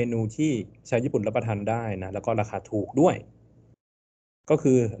ดเมนูที่ชาวญี่ปุ่นรับประทานได้นะแล้วก็ราคาถูกด้วยก็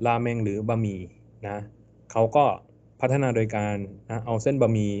คือราเมงหรือบะหมี่นะเขาก็พัฒนาโดยการนะเอาเส้นบะ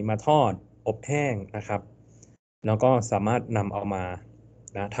หมี่มาทอดอบแห้งนะครับแล้วก็สามารถนำเอามา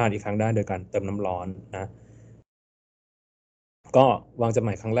นะทานอีกครั้งได้โดยการเติมน้ำร้อนนะก็วางจำห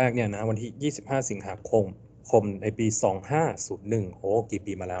น่ายครั้งแรกเนี่ยนะวันที่25สิงหาคมในปี2501โอ้กี่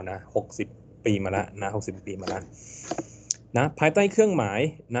ปีมาแล้วนะ60ปีมาแล้วนะ60ปีมาแล้วนะภายใต้เครื่องหมาย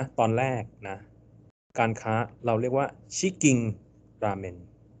นะตอนแรกนะการค้าเราเรียกว่าชิกิงราเมน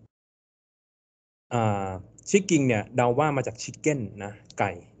ชิกิงเนี่ยเดาว่ามาจากชิคเก้นนะไ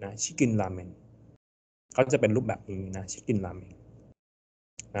ก่นะชิกินราเมนเขาจะเป็นรูปแบบนี้นะชิคกินราเมน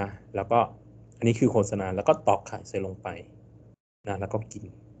นะแล้วก็อันนี้คือโฆษณาแล้วก็ตอกไข่ใส่ลงไปนะแล้วก็กิน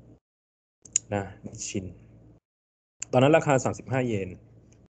นะชินตอนนั้นราคา35เยน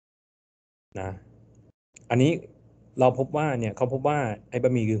นะอันนี้เราพบว่าเนี่ยเขาพบว่าไอ้บ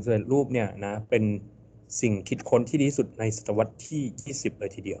ะหมี่กึ่งสำเร็จรูปเนี่ยนะเป็นสิ่งคิดค้นที่ดีที่สุดในศตวรรษที่20เล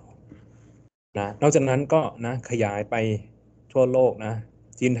ยทีเดียวนะนอกจากนั้นก็นะขยายไปทั่วโลกนะ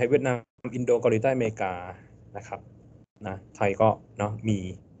จีนไทยเวียดนามอินโดเกาหลีใต้อเมริกานะครับนะไทยก็เนาะมี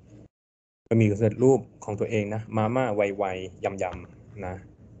บะหมี่กึ่งสำเร็จรูปของตัวเองนะมาม่าไวๆยำๆนะ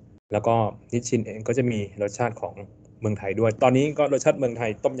แล้วก็นิชชินเองก็จะมีรสชาติของเมืองไทยด้วยตอนนี้ก็รสชาติเมืองไทย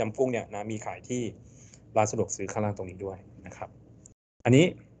ต้มยำกุ้งเนี่ยนะมีขายที่ร้านสะดวกซื้อข้างล่างตรงนี้ด้วยนะครับอันนี้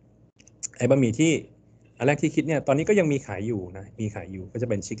ไอ้บะหมี่ที่อันแรกที่คิดเนี่ยตอนนี้ก็ยังมีขายอยู่นะมีขายอยู่ก็จะ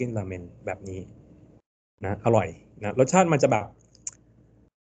เป็นชิคเก้นราเมนแบบนี้นะอร่อยนะรสชาติมันจะแบบ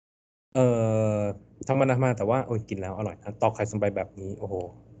ธรรมดาแต่ว่าโอ้ยกินแล้วอร่อยนะตอกไข่ลงไปแบบนี้โอ้โห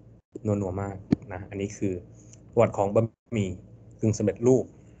นัวมากนะอันนี้คือประวัติของบะหมี่กึ่งสำเร็จรูป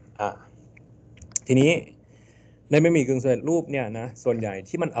ทีนี้ในบะหมี่กึ่งสำเร็จรูปเนี่ยนะส่วนใหญ่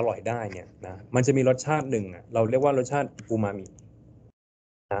ที่มันอร่อยได้เนี่ยนะมันจะมีรสชาติหนึ่งเราเรียกว่ารสชาติอูมามิ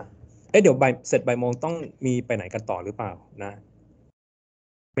นะเดี๋ยวเสร็จบ่ายโมงต้องมีไปไหนกันต่อหรือเปล่านะ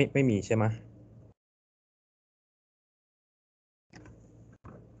ไม่มีใช่ไหม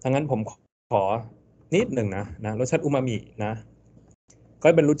ถ้างั้นผมขอนิดหนึ่งนะรสชาติอูมามินะก็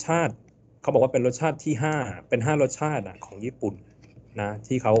เป็นรสชาติเขาบอกว่าเป็นรสชาติที่5เป็น5รสชาติของญี่ปุ่นนะ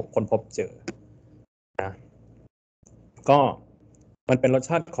ที่เขาค้นพบเจอนะก็มันเป็นรส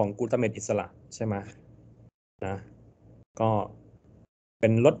ชาติของกลูตาเมตอิสระใช่ไหมนะก็เป็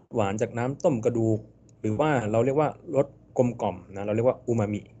นรสหวานจากน้ำต้มกระดูกหรือว่าเราเรียกว่ารสกลมกล่อมนะเราเรียกว่าอูมา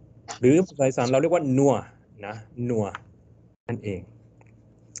มิหรือภาษาอีสานเราเรียกว่านัวนะนัวนั่นเอง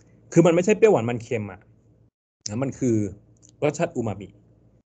คือมันไม่ใช่เปรี้ยวหวานมันเค็มนะมันคือรสชาติอูมามิ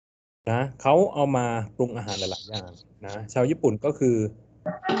นะเขาเอามาปรุงอาหารหลายๆอย่างนะชาวญี่ปุ่นก็คือ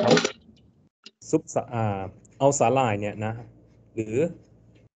เขาซุปเอาสาหร่ายเนี่ยนะหรือ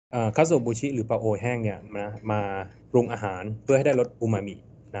คาโซบุชิหรือปลาโอแห้งเนี่ยมา ปรุงอาหารเพื่อให้ได้รสอูมามิ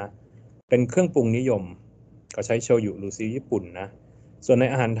นะเป็นเครื่องปรุงนิยมก็ใช้โชยุหรือซีอิ๊วญี่ปุ่นนะส่วนใน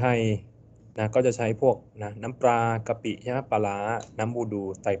อาหารไทยนะก็จะใช้พวกนะน้ำปลากะปิใช่ไหมปลาร้าน้ำบูดู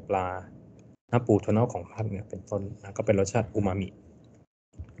ไตปลาน้ำปูถั่วเน่าของพันเนี่ยเป็นต้นนะก็เป็นรสชาติอูมามิ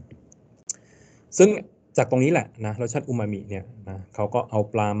ซึ่งจากตรงนี้แหละนะรสชาติอูมามิเนี่ยนะเขาก็เอา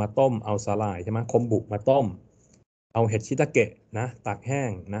ปลามาต้มเอาสาหร่ายใช่ไหมคอมบุมาต้มเอาเห็ดชิตาเกะนะตากแห้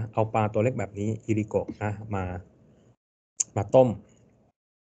งนะเอาปลาตัวเล็กแบบนี้อิริโกะนะมาต้ม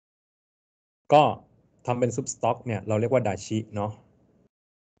ก็ทำเป็นซุปสต๊อกเนี่ยเราเรียกว่าดาชิเนาะ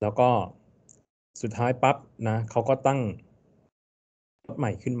แล้วก็สุดท้ายปั๊บนะเขาก็ตั้งรสให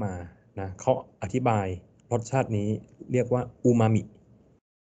ม่ขึ้นมานะเขาอธิบายรสชาตินี้เรียกว่าอูมามิ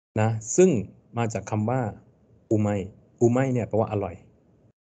นะซึ่งมาจากคำว่าอูไมเนี่ยแปลว่าอร่อย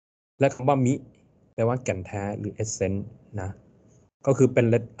และคำว่ามิแปลว่าแก่นแท้หรือเอเซนต์นะก็คือเป็น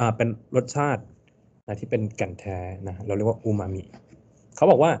รสชาตินะที่เป็นแก่นแท้นะเราเรียกว่าอูมามิเขา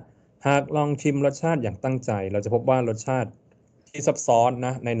บอกว่าหากลองชิมรสชาติอย่างตั้งใจเราจะพบว่ารสชาติที่ซับซ้อนน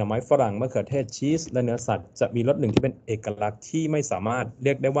ะในหน่อไม้ฝรั่งมะเขือเทศชีสและเนื้อสัตว์จะมีรสหนึ่งที่เป็นเอกลักษณ์ที่ไม่สามารถเ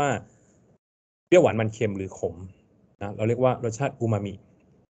รียกได้ว่าเปรี้ยวหวานมันเค็มหรือขมนะเราเรียกว่ารสชาติอูมามิ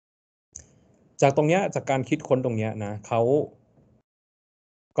จากตรงนี้จากการคิดค้นตรงนี้นะเขา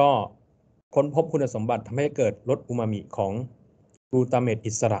ก็ค้นพบคุณสมบัติทำให้เกิดรสอูมามิของกลูตาเมต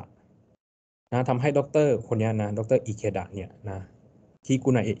อิสระนะทำให้ดร.คนนี้นะดร.อิเคดะเนี่ยนะที่กุ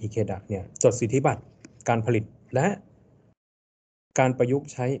นาเอะอิเคดะเนี่ยจดสิทธิบัตรการผลิตและการประยุกต์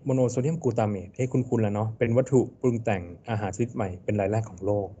ใช้โมโนโซเดียมกลูตาเมตให้คุ้นๆแล้วเนาะเป็นวัตถุปรุงแต่งอาหารชนิดใหม่เป็นรายแรกของโ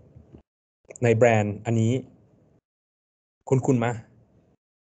ลกในแบรนด์อันนี้คุ้นๆมั้ย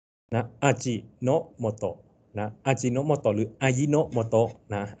นะอาจิโนโมโตะนะอาจิโนโมโตะหรืออายิโนโมโตะ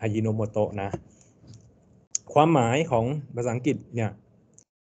นะอายิโนโมโตะนะความหมายของภาษาอังกฤษเนี่ย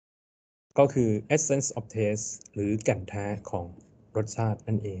ก็คือ essence of taste หรือแก่นแท้ของรสชาติ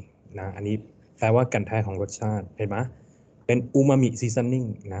นั่นเองนะอันนี้แปลว่าแก่นแท้ของรสชาติเห็นไหมเป็นอูมามิซีซันนิ่ง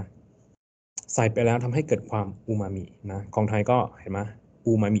นะใส่ไปแล้วทำให้เกิดความอูมามินะของไทยก็เห็นไหม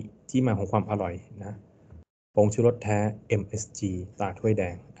อูมามิที่มาของความอร่อยนะผงชูรสแท้ MSG ตราถ้วยแด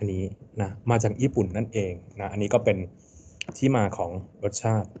งอันนี้นะมาจากญี่ปุ่นนั่นเองนะอันนี้ก็เป็นที่มาของรสช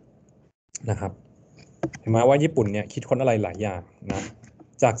าตินะครับเห็นไหมว่าญี่ปุ่นเนี่ยคิดค้นอะไรหลายอย่างนะ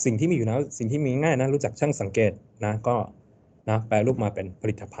จากสิ่งที่มีอยู่นะสิ่งที่มีง่ายนะรู้จักช่างสังเกตนะก็นะแปลรูปมาเป็นผ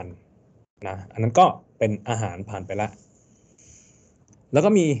ลิตภัณฑ์นะอันนั้นก็เป็นอาหารผ่านไปแล้วก็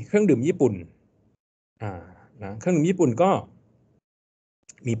มีเครื่องดื่มญี่ปุ่นนะเครื่องดื่มญี่ปุ่นก็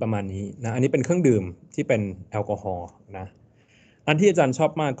มีประมาณนี้นะอันนี้เป็นเครื่องดื่มที่เป็นแอลกอฮอล์นะอันที่อาจารย์ชอ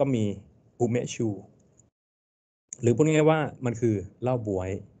บมากก็มีอุเมชูหรือพูดง่ายๆว่ามันคือเหล้าบ๊ว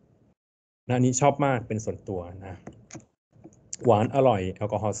ยนะอันนี้ชอบมากเป็นส่วนตัวนะหวานอร่อยแอล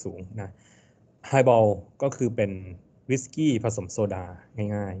กอฮอล์สูงนะไฮบอลก็คือเป็นวิสกี้ผสมโซดา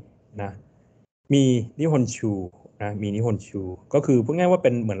ง่ายๆนะมีนิฮอนชูนะมีนิฮอนชูก็คือพูดง่ายว่าเป็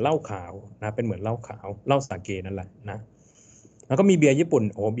นเหมือนเหล้าขาวนะเป็นเหมือนเหล้าขาวเหล้าสาเกนั่นแหละนะแล้วก็มีเบียร์ญี่ปุ่น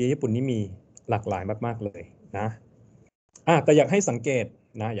โอ้เบียร์ญี่ปุ่นนี่มีหลากหลายมากๆเลยนะแต่อยากให้สังเกต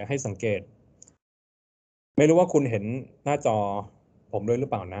นะอยากให้สังเกตไม่รู้ว่าคุณเห็นหน้าจอผมด้วยหรือ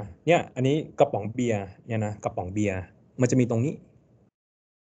เปล่านะเนี่ยอันนี้กระป๋องเบียร์เนี่ยนะกระป๋องเบียร์มันจะมีตรงนี้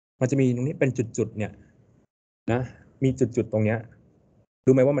เป็นจุดๆเนี่ยนะมีจุดๆตรงเนี้ย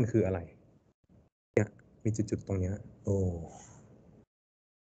รู้ไหมว่ามันคืออะไรเนี่ยมีจุดๆตรงเนี้ยโอ้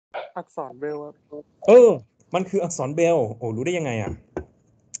อักษรเบลครับ มันคืออักษรเบลโอ้รู้ได้ยังไงอะ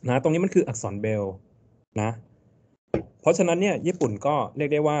นะตรงนี้มันคืออักษรเบลนะเพราะฉะนั้นเนี่ยญี่ปุ่นก็เรียก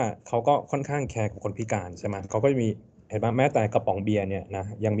ได้ว่าเขาก็ค่อนข้างแคร์กับคนพิการใช่ไหมเขาก็มีเห็นไหมแม้แต่กระป๋องเบียร์เนี่ยนะ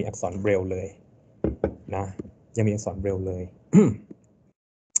ยังมีอักษรเบรลเลยนะยังมีอักษรเบรลเลย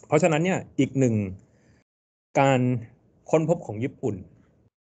เพราะฉะนั้นเนี่ยอีกหนึ่งการค้นพบของญี่ปุ่น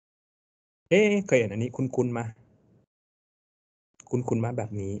เคยเห็นอันนี้คุ้นๆไหมคุ้นๆไหมแบ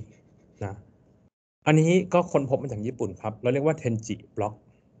บนี้นะอันนี้ก็ค้นพบมาจากญี่ปุ่นครับเราเรียกว่าเทนจิบล็อก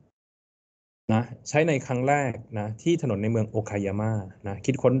นะใช้ในครั้งแรกนะที่ถนนในเมืองโอคายาม่านะ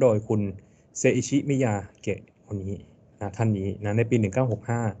คิดค้นโดยคุณเซอิชิมิยาเกะคนนี้นะท่านนี้นะในปี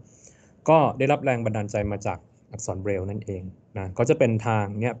 1965 ก็ได้รับแรงบันดาลใจมาจากอักษรเบรลนั่นเองนะก็จะเป็นทาง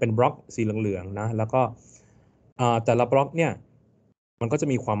เนี่ยเป็นบล็อกสีเหลืองๆนะแล้วก็แต่ละบล็อกเนี่ยมันก็จะ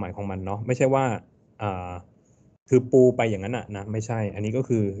มีความหมายของมันเนาะไม่ใช่ว่าคือปูไปอย่างนั้นนะไม่ใช่อันนี้ก็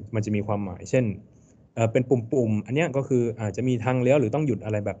คือมันจะมีความหมายเช่นเป็นปุ่มๆอันนี้ก็คืออาจจะมีทางเลี้ยวหรือต้องหยุดอ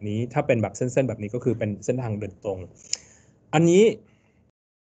ะไรแบบนี้ถ้าเป็นแบบเส้นๆแบบนี้ก็คือเป็นเส้นทางเดินตรงอันนี้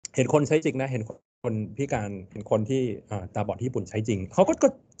เห็นคนใช้จริงนะเห็นคนพิการเห็นคนที่ตาบอดที่ญี่ปุ่นใช้จริงเขาก็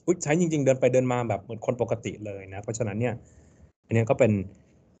ใช้จริงๆเดินไปเดินมาแบบเหมือนคนปกติเลยนะเพราะฉะนั้นเนี่ยอันนี้ก็เป็น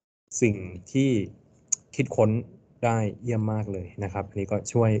สิ่งที่คิดค้น ได้เยี่ยมมากเลยนะครับอันนี้ก็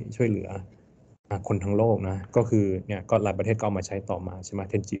ช่วยเหลือคนทั้งโลกนะก็คือเนี่ยก็หลายประเทศก็เอามาใช้ต่อมาใช่ไหม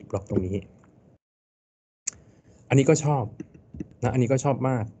เทนจิบล็อกตรงนี้อันนี้ก็ชอบนะอันนี้ก็ชอบ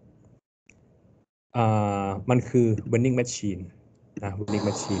มากมันคือ vending machine นะ vending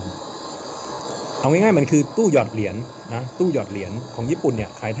machine เอาง่ายๆมันคือตู้หยอดเหรียญนะตู้หยอดเหรียญของญี่ปุ่นเนี่ย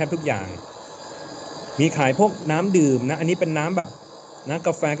ขายแทบทุกอย่างมีขายพวกน้ำดื่มนะอันนี้เป็นน้ำแบบนะก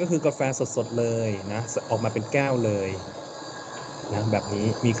าแฟก็คือกาแฟสดๆเลยนะออกมาเป็นแก้วเลยนะแบบนี้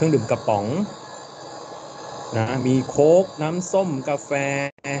มีเครื่องดื่มกระป๋องนะมีโค้กน้ำส้มกาแฟ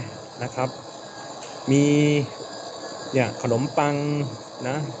นะครับมีเนี่ยขนมปังน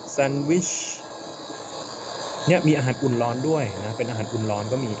ะแซนด์วิชเนี่ยมีอาหารอุ่นร้อนด้วยนะเป็นอาหารอุ่นร้อน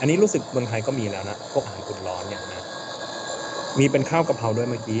ก็มีอันนี้รู้สึกเมืองไทยก็มีแล้วนะพวกอาหารอุ่นร้อนเนี่ยนะมีเป็นข้าวกะเพราด้วย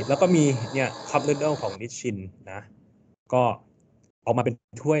เมื่อกี้แล้วก็มีเนี่ยคัพนูเดิลของนิชชินนะก็ออกมาเป็น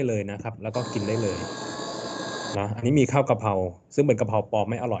ถ้วยเลยนะครับแล้วก็กินได้เลยนะอันนี้มีข้าวกะเพราซึ่งเป็นกะเพราปลอม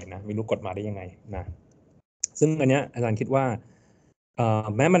ไม่อร่อยนะไม่รู้กฎมาได้ยังไงนะซึ่งอันเนี้ยอาจารย์คิดว่า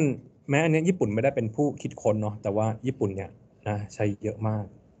แม้อันเนี้ยญี่ปุ่นไม่ได้เป็นผู้คิดค้นเนาะแต่ว่าญี่ปุ่นเนี่ยนะใช้เยอะมาก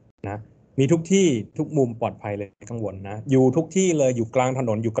นะมีทุกที่ทุกมุมปลอดภัยเลยไม่กังวลนะอยู่ทุกที่เลยอยู่กลางถน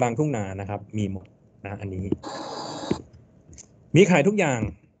นอยู่กลางทุ่งนานะครับมีหมดนะอันนี้มีขายทุกอย่าง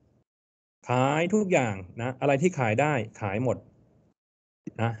ขายทุกอย่างนะอะไรที่ขายได้ขายหมด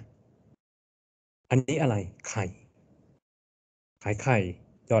นะอันนี้อะไรไข่ขายไข่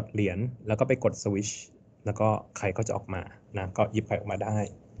หยอดเหรียญแล้วก็ไปกดสวิชแล้วก็ไข่ก็จะออกมานะก็หยิบไข่ออกมาได้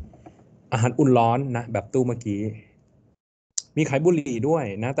อาหารอุ่นร้อนนะแบบตู้เมื่อกี้มีขายบุหรี่ด้วย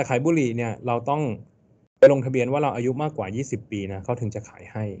นะแต่ขายบุหรี่เนี่ยเราต้องไปลงทะเบียนว่าเราอายุมากกว่า20 ปีนะเขาถึงจะขาย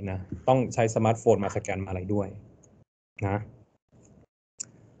ให้นะต้องใช้สมาร์ทโฟนมาสแกนมาอะไรด้วยนะ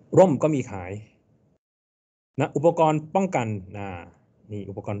ร่มก็มีขายนะอุปกรณ์ป้องกันนี่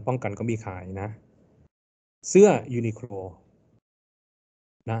อุปกรณ์ป้องกันก็มีขายนะเสื้อยูนิโคล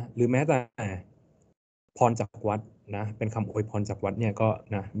นะหรือแม้แต่พรจากวัดนะเป็นคำอวยพรจากวัดเนี่ยก็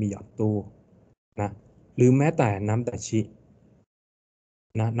นะมีหยอดตู้นะหรือแม้แต่น้ำดาชิ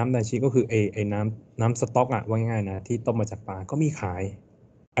นะน้ำดาชิก็คือไอ้น้ำสต๊อกว่าง่ายๆนะที่ต้มมาจากปลาก็มีขาย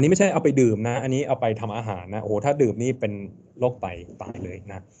อันนี้ไม่ใช่เอาไปดื่มนะอันนี้เอาไปทำอาหารนะโอ้ถ้าดื่มนี่เป็นโรคไตตายเลย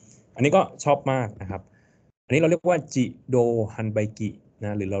นะอันนี้ก็ชอบมากนะครับอันนี้เราเรียกว่าจิโดฮันไบกิน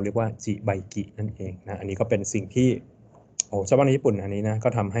ะหรือเราเรียกว่าจิไบกินั่นเองนะอันนี้ก็เป็นสิ่งที่โอ้ชาวบ้านในญี่ปุ่นอันนี้นะก็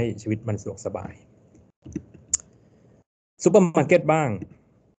ทำให้ชีวิตมันสะดวกสบายซูเปอร์มาร์เก็ตบ้าง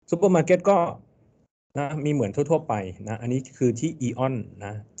ซูเปอร์มาร์เก็ตก็นะมีเหมือนทั่วๆไปนะอันนี้คือที่อีออนน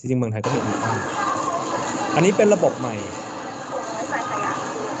ะจริงๆเมืองไทยก็มีอีออนอันนี้เป็นระบบใหม่ใส่ขยะ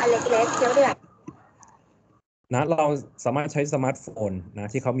อันเล็กๆเคี้ยวเดือดนะเราสามารถใช้สมาร์ทโฟนนะ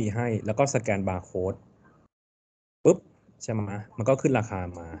ที่เขามีให้แล้วก็สแกนบาร์โค้ดปุ๊บใช่ไหมมันก็ขึ้นราคา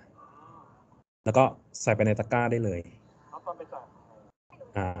มาแล้วก็ใส่ไปในตะกร้าได้เลย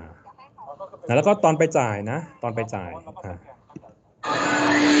แล้วก็ตอนไปจ่ายนะตอนไปจ่าย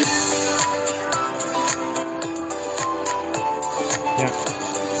เนี่ย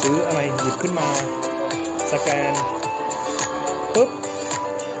ซื้ออะไรหยิบขึ้นมาสแกนปุ๊บ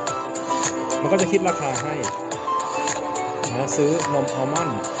มันก็จะคิดราคาให้นะซื้อนมอัลมอน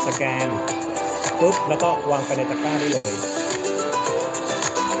ด์สแกนปุ๊บแล้วก็วางไปในตะกร้าได้เลย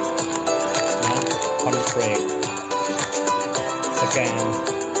นะคอนเฟรกสแกน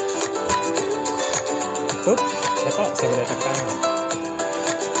ปุ๊บแล้วก็ใส่ในตะกร้า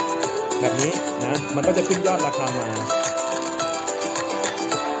แบบนี้นะมันก็จะขึ้นยอดราคามา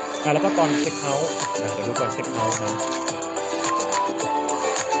แล้วก็ตอนเช็คเอาท์เดี๋ยวดูก่อนเช็คเอาท์นะ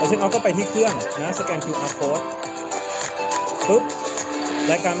พอเช็คเอาท์ก็ไปที่เครื่องนะสแกน QR code ปุ๊บ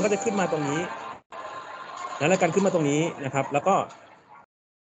รายการมันก็จะขึ้นมาตรงนี้นะรายการขึ้นมาตรงนี้นะครับแล้วก็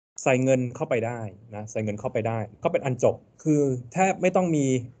ใส่เงินเข้าไปได้นะใส่เงินเข้าไปได้ก็เป็นอันจบคือแทบไม่ต้องมี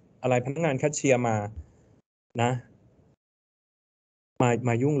อะไรพนักงานแคชเชียร์มานะม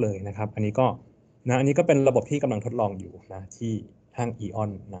ายุ่งเลยนะครับอันนี้ก็นะอันนี้ก็เป็นระบบที่กำลังทดลองอยู่นะที่ห้างอีออ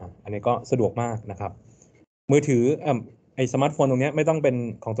นนะอันนี้ก็สะดวกมากนะครับมือถือไอ้สมาร์ทโฟนตรงนี้ไม่ต้องเป็น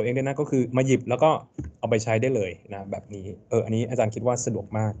ของตัวเองด้วยนะก็คือมาหยิบแล้วก็เอาไปใช้ได้เลยนะแบบนี้อันนี้อาจารย์คิดว่าสะดวก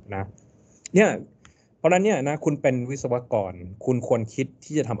มากนะเนี่ยเพราะนั้นเนี่ยนะคุณเป็นวิศวกรคุณควรคิด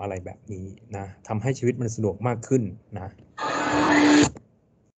ที่จะทำอะไรแบบนี้นะทำให้ชีวิตมันสะดวกมากขึ้นนะ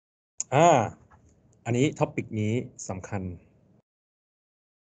อันนี้ท็อปิกนี้สำคัญ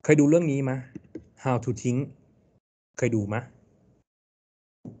เคยดูเรื่องนี้ไหม How to ทิ้งเคยดูไหม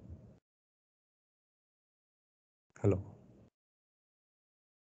ฮัลโหล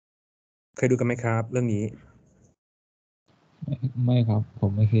เคยดูกันไหมครับเรื่องนี้ไม่ครับผ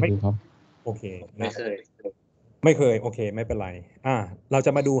มไม่เคยดูครับโอเคไม่เคยโอเคไม่เป็นไรเราจ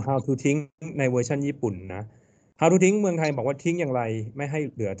ะมาดู How to ทิ้งในเวอร์ชันญี่ปุ่นนะ how to ทิ้งเมืองไทยบอกว่าทิ้งอย่างไรไม่ให้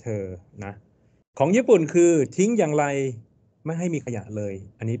เหลือเธอนะของญี่ปุ่นคือทิ้งอย่างไรไม่ให้มีขยะเลย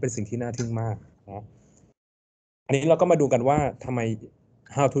อันนี้เป็นสิ่งที่น่าทึ่งมากนะอันนี้เราก็มาดูกันว่าทำไม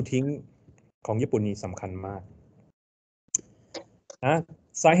how to ทิ้งของญี่ปุ่นนี่สำคัญมากนะ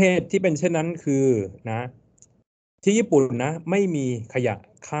สาเหตุที่เป็นเช่นนั้นคือนะที่ญี่ปุ่นนะไม่มีขยะ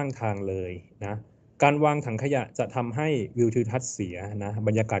ข้างทางเลยนะการวางถังขยะจะทำให้วิวทิวทัศน์เสียนะบ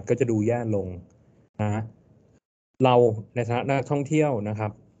รรยากาศก็จะดูแย่ลงนะเราในฐานะนักท่องเที่ยวนะครั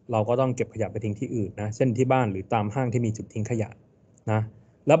บเราก็ต้องเก็บขยะไปทิ้งที่อื่นนะเช่นที่บ้านหรือตามห้างที่มีจุดทิ้งขยะนะ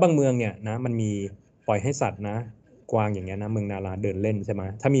แล้วบางเมืองเนี่ยนะมันมีปล่อยให้สัตว์นะกวางอย่างเงี้ยนะเมืองนาราเดินเล่นใช่ไหม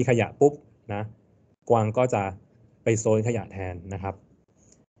ถ้ามีขยะปุ๊บนะกวางก็จะไปโซนขยะแทนนะครับ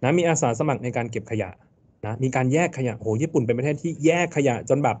นะมีอาสาสมัครในการเก็บขยะนะมีการแยกขยะโหญี่ปุ่นเป็นประเทศที่แยกขยะ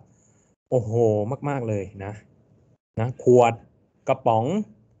จนแบบโอ้โหมากๆเลยนะขวดกระป๋อง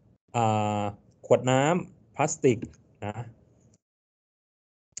ขวดน้ำพลาสติกนะ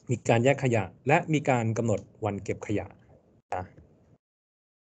มีการแยกขยะและมีการกำหนดวันเก็บขยะนะ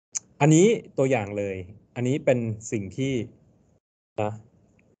อันนี้ตัวอย่างเลยอันนี้เป็นสิ่งที่นะ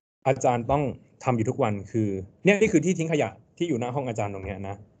อาจารย์ต้องทำอยู่ทุกวันคือเนี่ยนี่คือที่ทิ้งขยะที่อยู่หน้าห้องอาจารย์ตรงเนี้ยน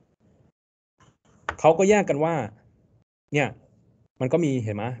ะเขาก็แยกกันว่าเนี่ยมันก็มีเ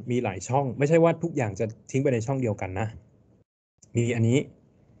ห็นไหมมีหลายช่องไม่ใช่ว่าทุกอย่างจะทิ้งไปในช่องเดียวกันนะมีอันนี้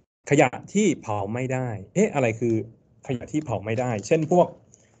ขยะที่เผาไม่ได้อะไรคือขยะที่เผาไม่ได้เช่นพวก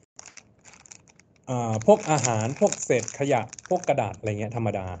อาหารพวกเศษขยะพวกกระดาษอะไรเงี้ยธรรม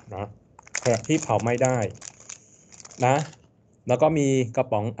ดานะขยะที่เผาไม่ได้นะแล้วก็มีกระ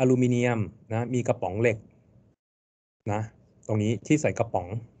ป๋องอลูมิเนียมนะมีกระป๋องเหล็กนะตรงนี้ที่ใส่กระป๋อง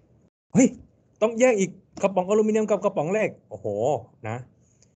เฮ้ยต้องแยกอีกกระป๋องอลูมิเนียมกับกระป๋องเหล็กโอ้โหนะ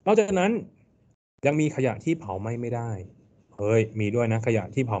นอกจากนั้นยังมีขยะที่เผาไหม้ไม่ได้เฮ้ยมีด้วยนะขยะ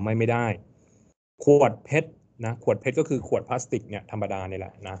ที่เผาไหม้ไม่ได้ขวดเพชรนะขวดเพชรก็คือขวดพลาสติกเนี่ยธรรมดานี่แหล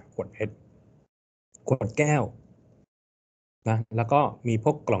ะนะขวดเพชรขวดแก้วนะแล้วก็มีพ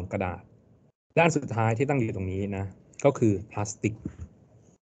วกกล่องกระดาษด้านสุดท้ายที่ตั้งอยู่ตรงนี้นะก็คือพลาสติก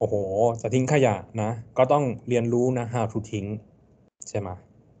โอ้โหจะทิ้งขยะนะก็ต้องเรียนรู้นะ how to ทิ้งใช่ไหม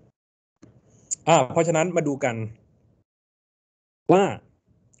เพราะฉะนั้นมาดูกันว่า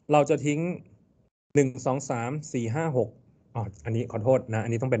เราจะทิ้ง1 2 3 4 5 6อันนี้ขอโทษนะอั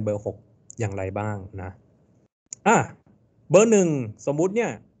นนี้ต้องเป็นเบอร์6อย่างไรบ้างนะเบอร์1สมมุติเนี่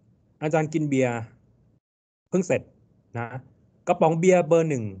ยอาจารย์กินเบียร์เพิ่งเสร็จนะกระป๋องเบียร์เบอร์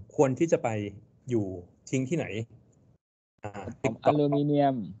1ควรที่จะไปอยู่ทิ้งที่ไหนอลูมิเนีย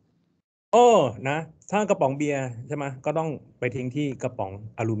มนะถ้ากระป๋องเบียร์ใช่ไหมก็ต้องไปทิ้งที่กระป๋อง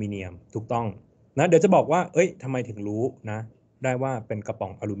อลูมิเนียมถูกต้องนะเดี๋ยวจะบอกว่าทำไมถึงรู้นะได้ว่าเป็นกระป๋อ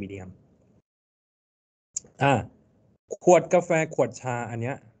งอลูมิเนียมขวดกาแฟขวดชาอันเ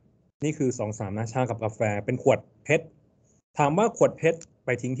นี้ยนี่คือ2 3นะชากับกาแฟเป็นขวดเพชรถามว่าขวดเพชรไป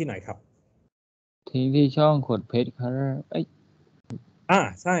ทิ้งที่ไหนครับทิ้งที่ช่องขวดเพชรครับ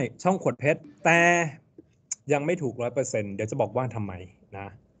ใช่ช่องขวดเพชรแต่ยังไม่ถูก 100% เดี๋ยวจะบอกว่าทำไมนะ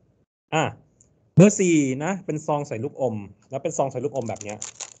เบอร์4นะเป็นซองใส่ลูกอมแล้วเป็นซองใส่ลูกอมแบบเนี้ย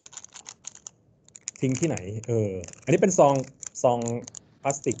ทิ้งที่ไหนอันนี้เป็นซองพล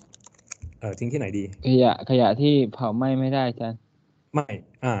าสติกทิ้งที่ไหนดีขยะที่เผาไหม้ไม่ได้จ้ะไม่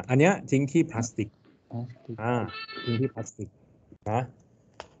อันเนี้ยทิ้งที่พลาสติกทิ้งที่พลาสติกนะ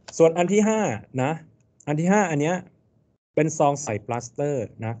ส่วนอันที่5นะอันที่5อันเนี้ยเป็นซองใส่ปลาสเตอร์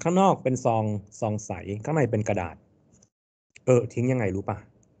นะข้างนอกเป็นซองใสข้างในเป็นกระดาษทิ้งยังไงรู้ป่ะ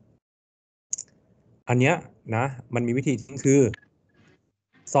อันเนี้ยนะมันมีวิธีทิ้งคือ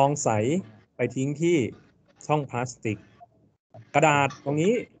ซองใสไปทิ้งที่ช่องพลาสติกกระดาษตรง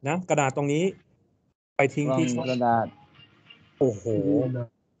นี้นะกระดาษตรงนี้ไปทิ้งที่ช่องกระดาษโอ้โห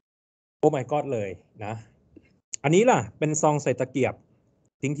โอ้ my god เลยนะอันนี้ล่ะเป็นซองใส่ตะเกียบ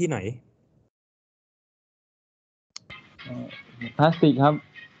ทิ้งที่ไหนพลาสติกครับ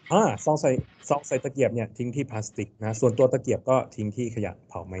ซองใส่ตะเกียบเนี่ยทิ้งที่พลาสติกนะส่วนตัวตะเกียบก็ทิ้งที่ขยะ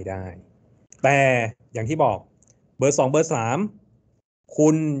เผาไม่ได้แต่อย่างที่บอกเบอร์2เบอร์3คุ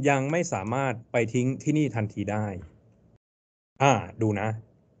ณยังไม่สามารถไปทิ้งที่นี่ทันทีได้ดูนะ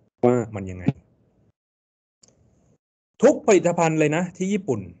ว่ามันยังไงทุกผลิตภัณฑ์เลยนะที่ญี่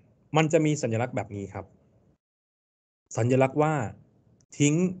ปุ่นมันจะมีสัญลักษณ์แบบนี้ครับสัญลักษณ์ว่า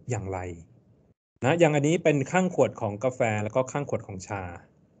ทิ้งอย่างไรนะอย่างอันนี้เป็นข้างขวดของกาแฟแล้วก็ข้างขวดของชา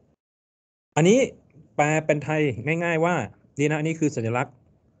อันนี้แปลเป็นไทยง่ายๆว่านี่นะนี่คือสัญลักษณ์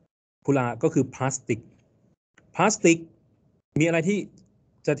พุราก็คือพลาสติกมีอะไรที่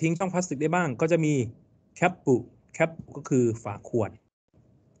จะทิ้งช่องพลาสติกได้บ้างก็จะมีแคปปุก็คือฝาขวด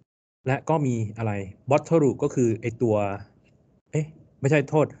และก็มีอะไรบอทเทิลก็คือไอตัวไม่ใช่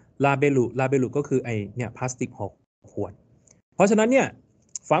โทษ ลาเบลูก็คือไอเนี่ยพลาสติกห่อขวดเพราะฉะนั้นเนี่ย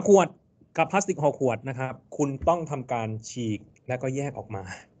ฝาขวดกับพลาสติกห่อขวดนะครับคุณต้องทำการฉีกแล้วก็แยกออกมา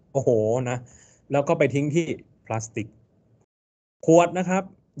โอ้โหนะแล้วก็ไปทิ้งที่พลาสติกขวดนะครับ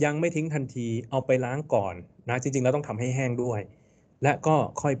ยังไม่ทิ้งทันทีเอาไปล้างก่อนนะจริงๆแล้วต้องทำให้แห้งด้วยและก็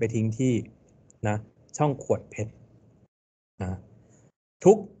ค่อยไปทิ้งที่นะช่องขวดเพชรนะ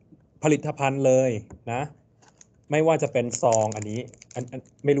ทุกผลิตภัณฑ์เลยนะไม่ว่าจะเป็นซองอันนี้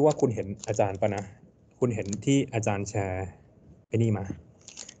ไม่รู้ว่าคุณเห็นอาจารย์ปะนะคุณเห็นที่อาจารย์แชร์ไอ้นี่มา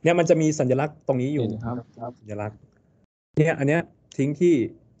เนี่ยมันจะมีสัญลักษณ์ตรงนี้อยู่ เห็นครับ สัญลักษณ์เนี่ยอันเนี้ยทิ้งที่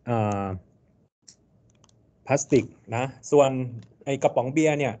พลาสติกนะส่วนไอ้กระป๋องเบีย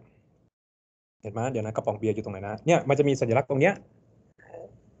ร์เนี่ยเห็นไหมเดี๋ยวนะกระป๋องเบียร์อยู่ตรงไหนนะเนี่ยมันจะมีสัญลักษณ์ตรงเนี้ย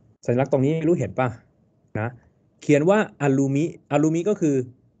สัญลักษณ์ตรงนี้รู้เห็นป่ะนะเขียนว่าอลูมิก็คือ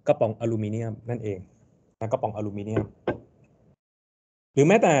กระป๋องอลูมิเนียมนั่นเองนะกระป๋องอลูมิเนียมหรือ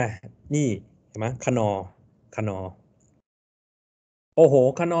แม้แต่นี่เห็นไหมคนอโอ้โห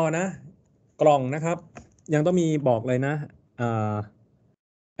คนอนะกล่องนะครับยังต้องมีบอกเลยนะ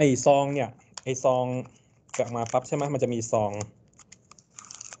ไอซองเนี่ยไอซองกลับมาปั๊บใช่ไหมมันจะมีซอง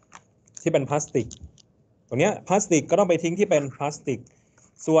ที่เป็นพลาสติกตรงเนี้ยพลาสติกก็ต้องไปทิ้งที่เป็นพลาสติก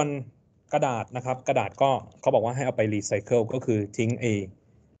ส่วนกระดาษนะครับกระดาษก็เขาบอกว่าให้เอาไปรีไซเคิลก็คือทิ้ง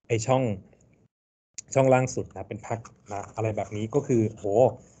ไอช่องล่างสุดนะเป็นพักนะอะไรแบบนี้ก็คือโห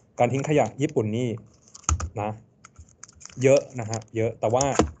การทิ้งขยะญี่ปุ่นนี่นะเยอะนะฮะเยอะแต่ว่า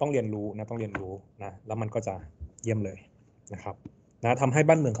ต้องเรียนรู้นะแล้วมันก็จะเยี่ยมเลยนะครับนะทำให้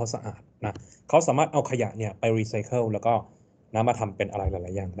บ้านเมืองเขาสะอาดนะเขาสามารถเอาขยะเนี่ยไปรีไซเคิลแล้วก็นะมาทำเป็นอะไรหล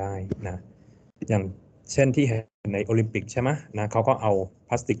ายๆอย่างได้นะอย่างเช่นที่เห็นในโอลิมปิกใช่ไหมนะเขาก็เอาพ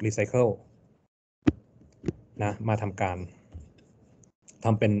ลาสติกรีไซเคิลนะมาทำการท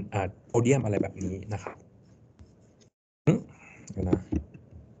ำเป็นโพเดียมอะไรแบบนี้นะครับนะ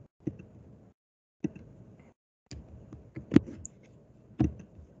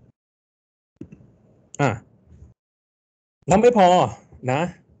แล้วไม่พอนะ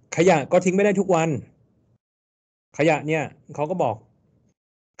ขยะก็ทิ้งไม่ได้ทุกวันขยะเนี่ยเขาก็บอก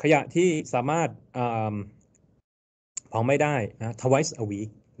ขยะที่สามารถเผาไม่ได้นะ twice a week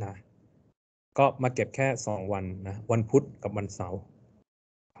นะก็มาเก็บแค่2 วันนะวันพุธกับวันเสาร์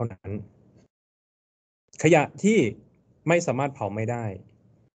เท่านั้นขยะที่ไม่สามารถเผาไม่ได้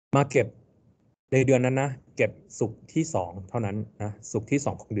มาเก็บในเดือนนั้นนะเก็บศุกร์ที่2เท่านั้นนะศุกร์ที่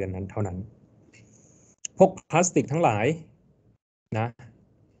2ของเดือนนั้นเท่านั้นพวกพลาสติกทั้งหลายนะ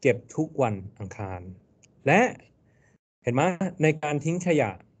เก็บทุกวันอังคารและเห็นไหมในการทิ้งขย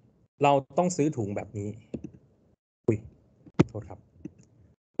ะเราต้องซื้อถุงแบบนี้โทษครับ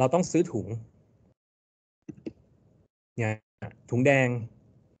เราต้องซื้อถุงเนี่ยถุงแดง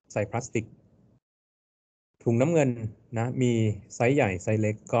ใส่พลาสติกถุงน้ำเงินนะมีไซส์ใหญ่ไซส์เ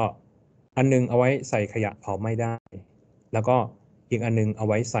ล็กก็อันนึงเอาไว้ใส่ขยะเผาไม่ได้แล้วก็อีกอันนึงเอา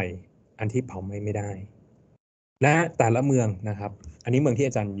ไว้ใส่อันที่เผาไม่ได้และแต่ละเมืองนะครับอันนี้เมืองที่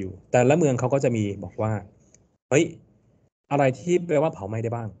อาจารย์อยู่แต่ละเมืองเขาก็จะมีบอกว่าเฮ้ยอะไรที่แปลว่าเผาไหม้ไ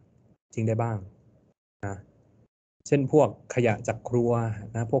ด้บ้างทิ้งได้บ้างนะเช่นพวกขยะจากครัว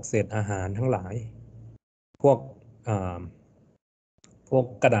นะพวกเศษอาหารทั้งหลายพวก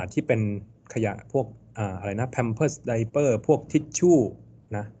กระดาษที่เป็นขยะพวกอะไรนะแพมเพิร์สไดเปอร์พวกทิชชู่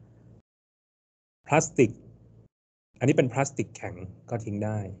นะพลาสติกอันนี้เป็นพลาสติกแข็งก็ทิ้งไ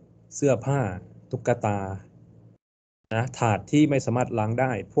ด้เสื้อผ้าตุ๊กตานะถาดที่ไม่สามารถล้างไ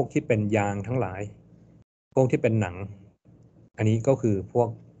ด้พวกที่เป็นยางทั้งหลายพวกที่เป็นหนังอันนี้ก็คือพวก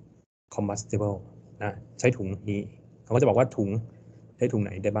combustible นะใช้ถุงนี้เขาก็จะบอกว่าถุงใช้ถุงไห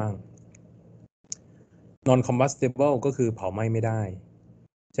นได้บ้าง non combustible ก็คือเผาไหม้ไม่ได้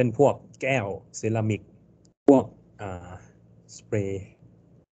เช่นพวกแก้วเซรามิกพวกสเปรย์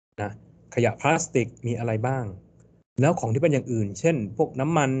นะขยะพลาสติกมีอะไรบ้างแล้วของที่เป็นอย่างอื่นเช่นพวกน้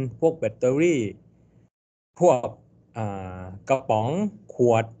ำมันพวกแบตเตอรี่พวกกระป๋องข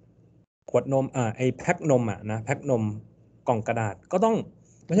วดนมไอแพ็คนมนะแพ็คนมกล่องกระดาษก็ต้อง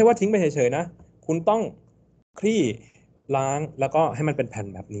ไม่ใช่ว่าทิ้งไปเฉยๆนะคุณต้องคลี่ล้างแล้วก็ให้มันเป็นแผ่น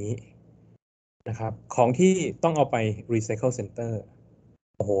แบบนี้นะครับของที่ต้องเอาไป Recycle Center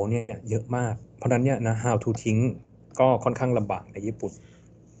โอ้โหเนี่ยเยอะมากเพราะนั้นเนี่ยนะ how to ทิ้งก็ค่อนข้างลำบากในญี่ปุ่น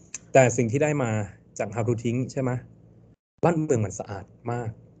แต่สิ่งที่ได้มาจาก how to ทิ้งใช่ไหมบ้านเมืองมันสะอาดมาก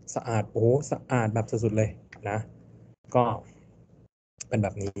สะอาดโอ้สะอาดแบบสุดๆเลยนะก็เป็นแบ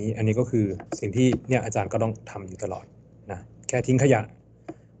บนี้อันนี้ก็คือสิ่งที่เนี่ยอาจารย์ก็ต้องทำอยู่ตลอดนะแค่ทิ้งขยะ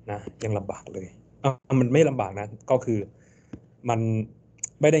นะยังลำบากเลยมันไม่ลำบากนะก็คือมัน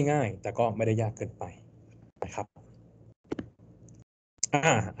ไม่ได้ง่ายแต่ก็ไม่ได้ยากเกินไปนะครับ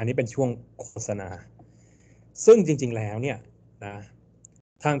อันนี้เป็นช่วงโฆษณาซึ่งจริงๆแล้วเนี่ยนะ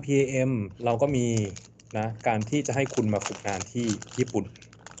ทาง PAM เราก็มีนะการที่จะให้คุณมาฝึกงานที่ญี่ปุ่น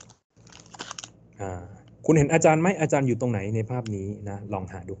คุณเห็นอาจารย์ไหมอาจารย์อยู่ตรงไหนในภาพนี้นะลอง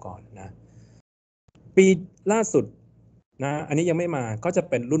หาดูก่อนนะปีล่าสุดนะอันนี้ยังไม่มาก็จะ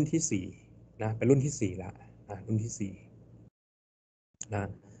เป็นรุ่นที่4นะเป็นรุ่นที่4แล้วนะรุ่นที่4นะ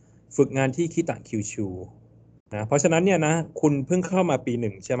ฝึกงานที่คิตะคิวชูนะเพราะฉะนั้นเนี่ยนะคุณเพิ่งเข้ามาปี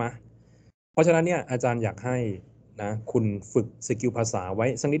1ใช่ไหมเพราะฉะนั้นเนี่ยอาจารย์อยากให้นะคุณฝึกสกิลภาษาไว้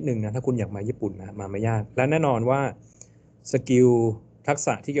สักนิดหนึ่งนะถ้าคุณอยากมาญี่ปุ่นนะมาไม่ยากและแน่นอนว่าสกิลทักษ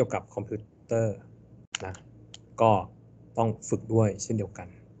ะที่เกี่ยวกับคอมพิวเตอร์นะก็ต้องฝึกด้วยเช่นเดียวกัน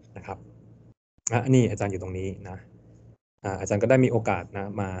นะครับอันนี้อาจารย์อยู่ตรงนี้นะอาจารย์ก็ได้มีโอกาสนะ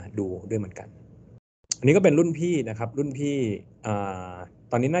มาดูด้วยเหมือนกันอันนี้ก็เป็นรุ่นพี่นะครับรุ่นพี่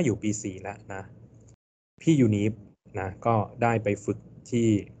ตอนนี้น่าอยู่ปี4แล้วนะพี่ยูนิฟนะก็ได้ไปฝึกที่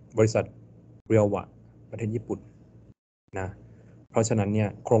บริษัทเรียววะประเทศญี่ปุ่นนะเพราะฉะนั้นเนี่ย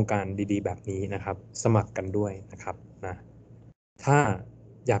โครงการดีๆแบบนี้นะครับสมัครกันด้วยนะครับนะถ้า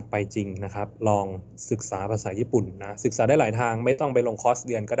อยากไปจริงนะครับลองศึกษาภาษาญี่ปุ่นนะศึกษาได้หลายทางไม่ต้องไปลงคอร์สเ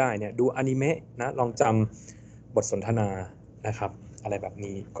รียนก็ได้เนี่ยดูอนิเมะนะลองจำบทสนทนานะครับอะไรแบบ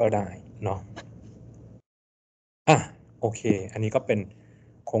นี้ก็ได้เนาะโอเคอันนี้ก็เป็น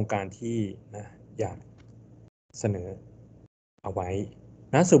โครงการที่นะอยากเสนอเอาไว้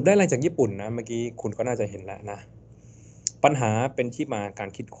นะสรุปได้อะไรจากญี่ปุ่นนะเมื่อกี้คุณก็น่าจะเห็นแล้วนะปัญหาเป็นที่มาการ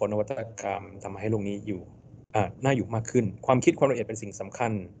คิดค้นนวัตกรรมทำให้โลกนี้อยู่น่าอยู่มากขึ้นความคิดความละเอียดเป็นสิ่งสำคั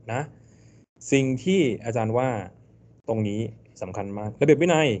ญนะสิ่งที่อาจารย์ว่าตรงนี้สำคัญมากระเบียบวิ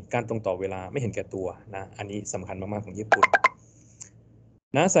นัยการตรงต่อเวลาไม่เห็นแก่ตัวนะอันนี้สำคัญมากๆของญี่ปุ่น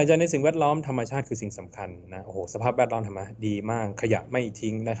นะใส่ใจในสิ่งแวดล้อมธรรมชาติคือสิ่งสำคัญนะโอ้โหสภาพแวดล้อมธรรมะดีมากขยะไม่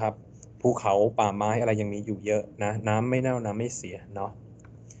ทิ้งนะครับภูเขาป่าไม้อะไรยังมีอยู่เยอะนะน้ำไม่เน่าน้ำไม่เสียเนาะ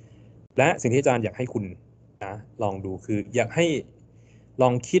และสิ่งที่อาจารย์อยากให้คุณนะลองดูคืออยากให้ลอ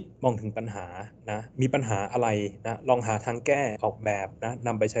งคิดมองถึงปัญหานะมีปัญหาอะไรนะลองหาทางแก้ออกแบบนะน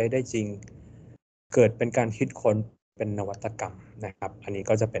ำไปใช้ได้จริงเกิดเป็นการคิดค้นเป็นนวัตกรรมนะครับอันนี้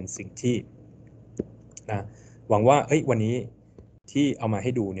ก็จะเป็นสิ่งที่นะหวังว่าวันนี้ที่เอามาใ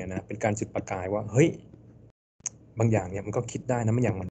ห้ดูเนี่ยนะเป็นการจุดประกายว่าเฮ้ยบางอย่างเนี่ยมันก็คิดได้นะมันอย่าง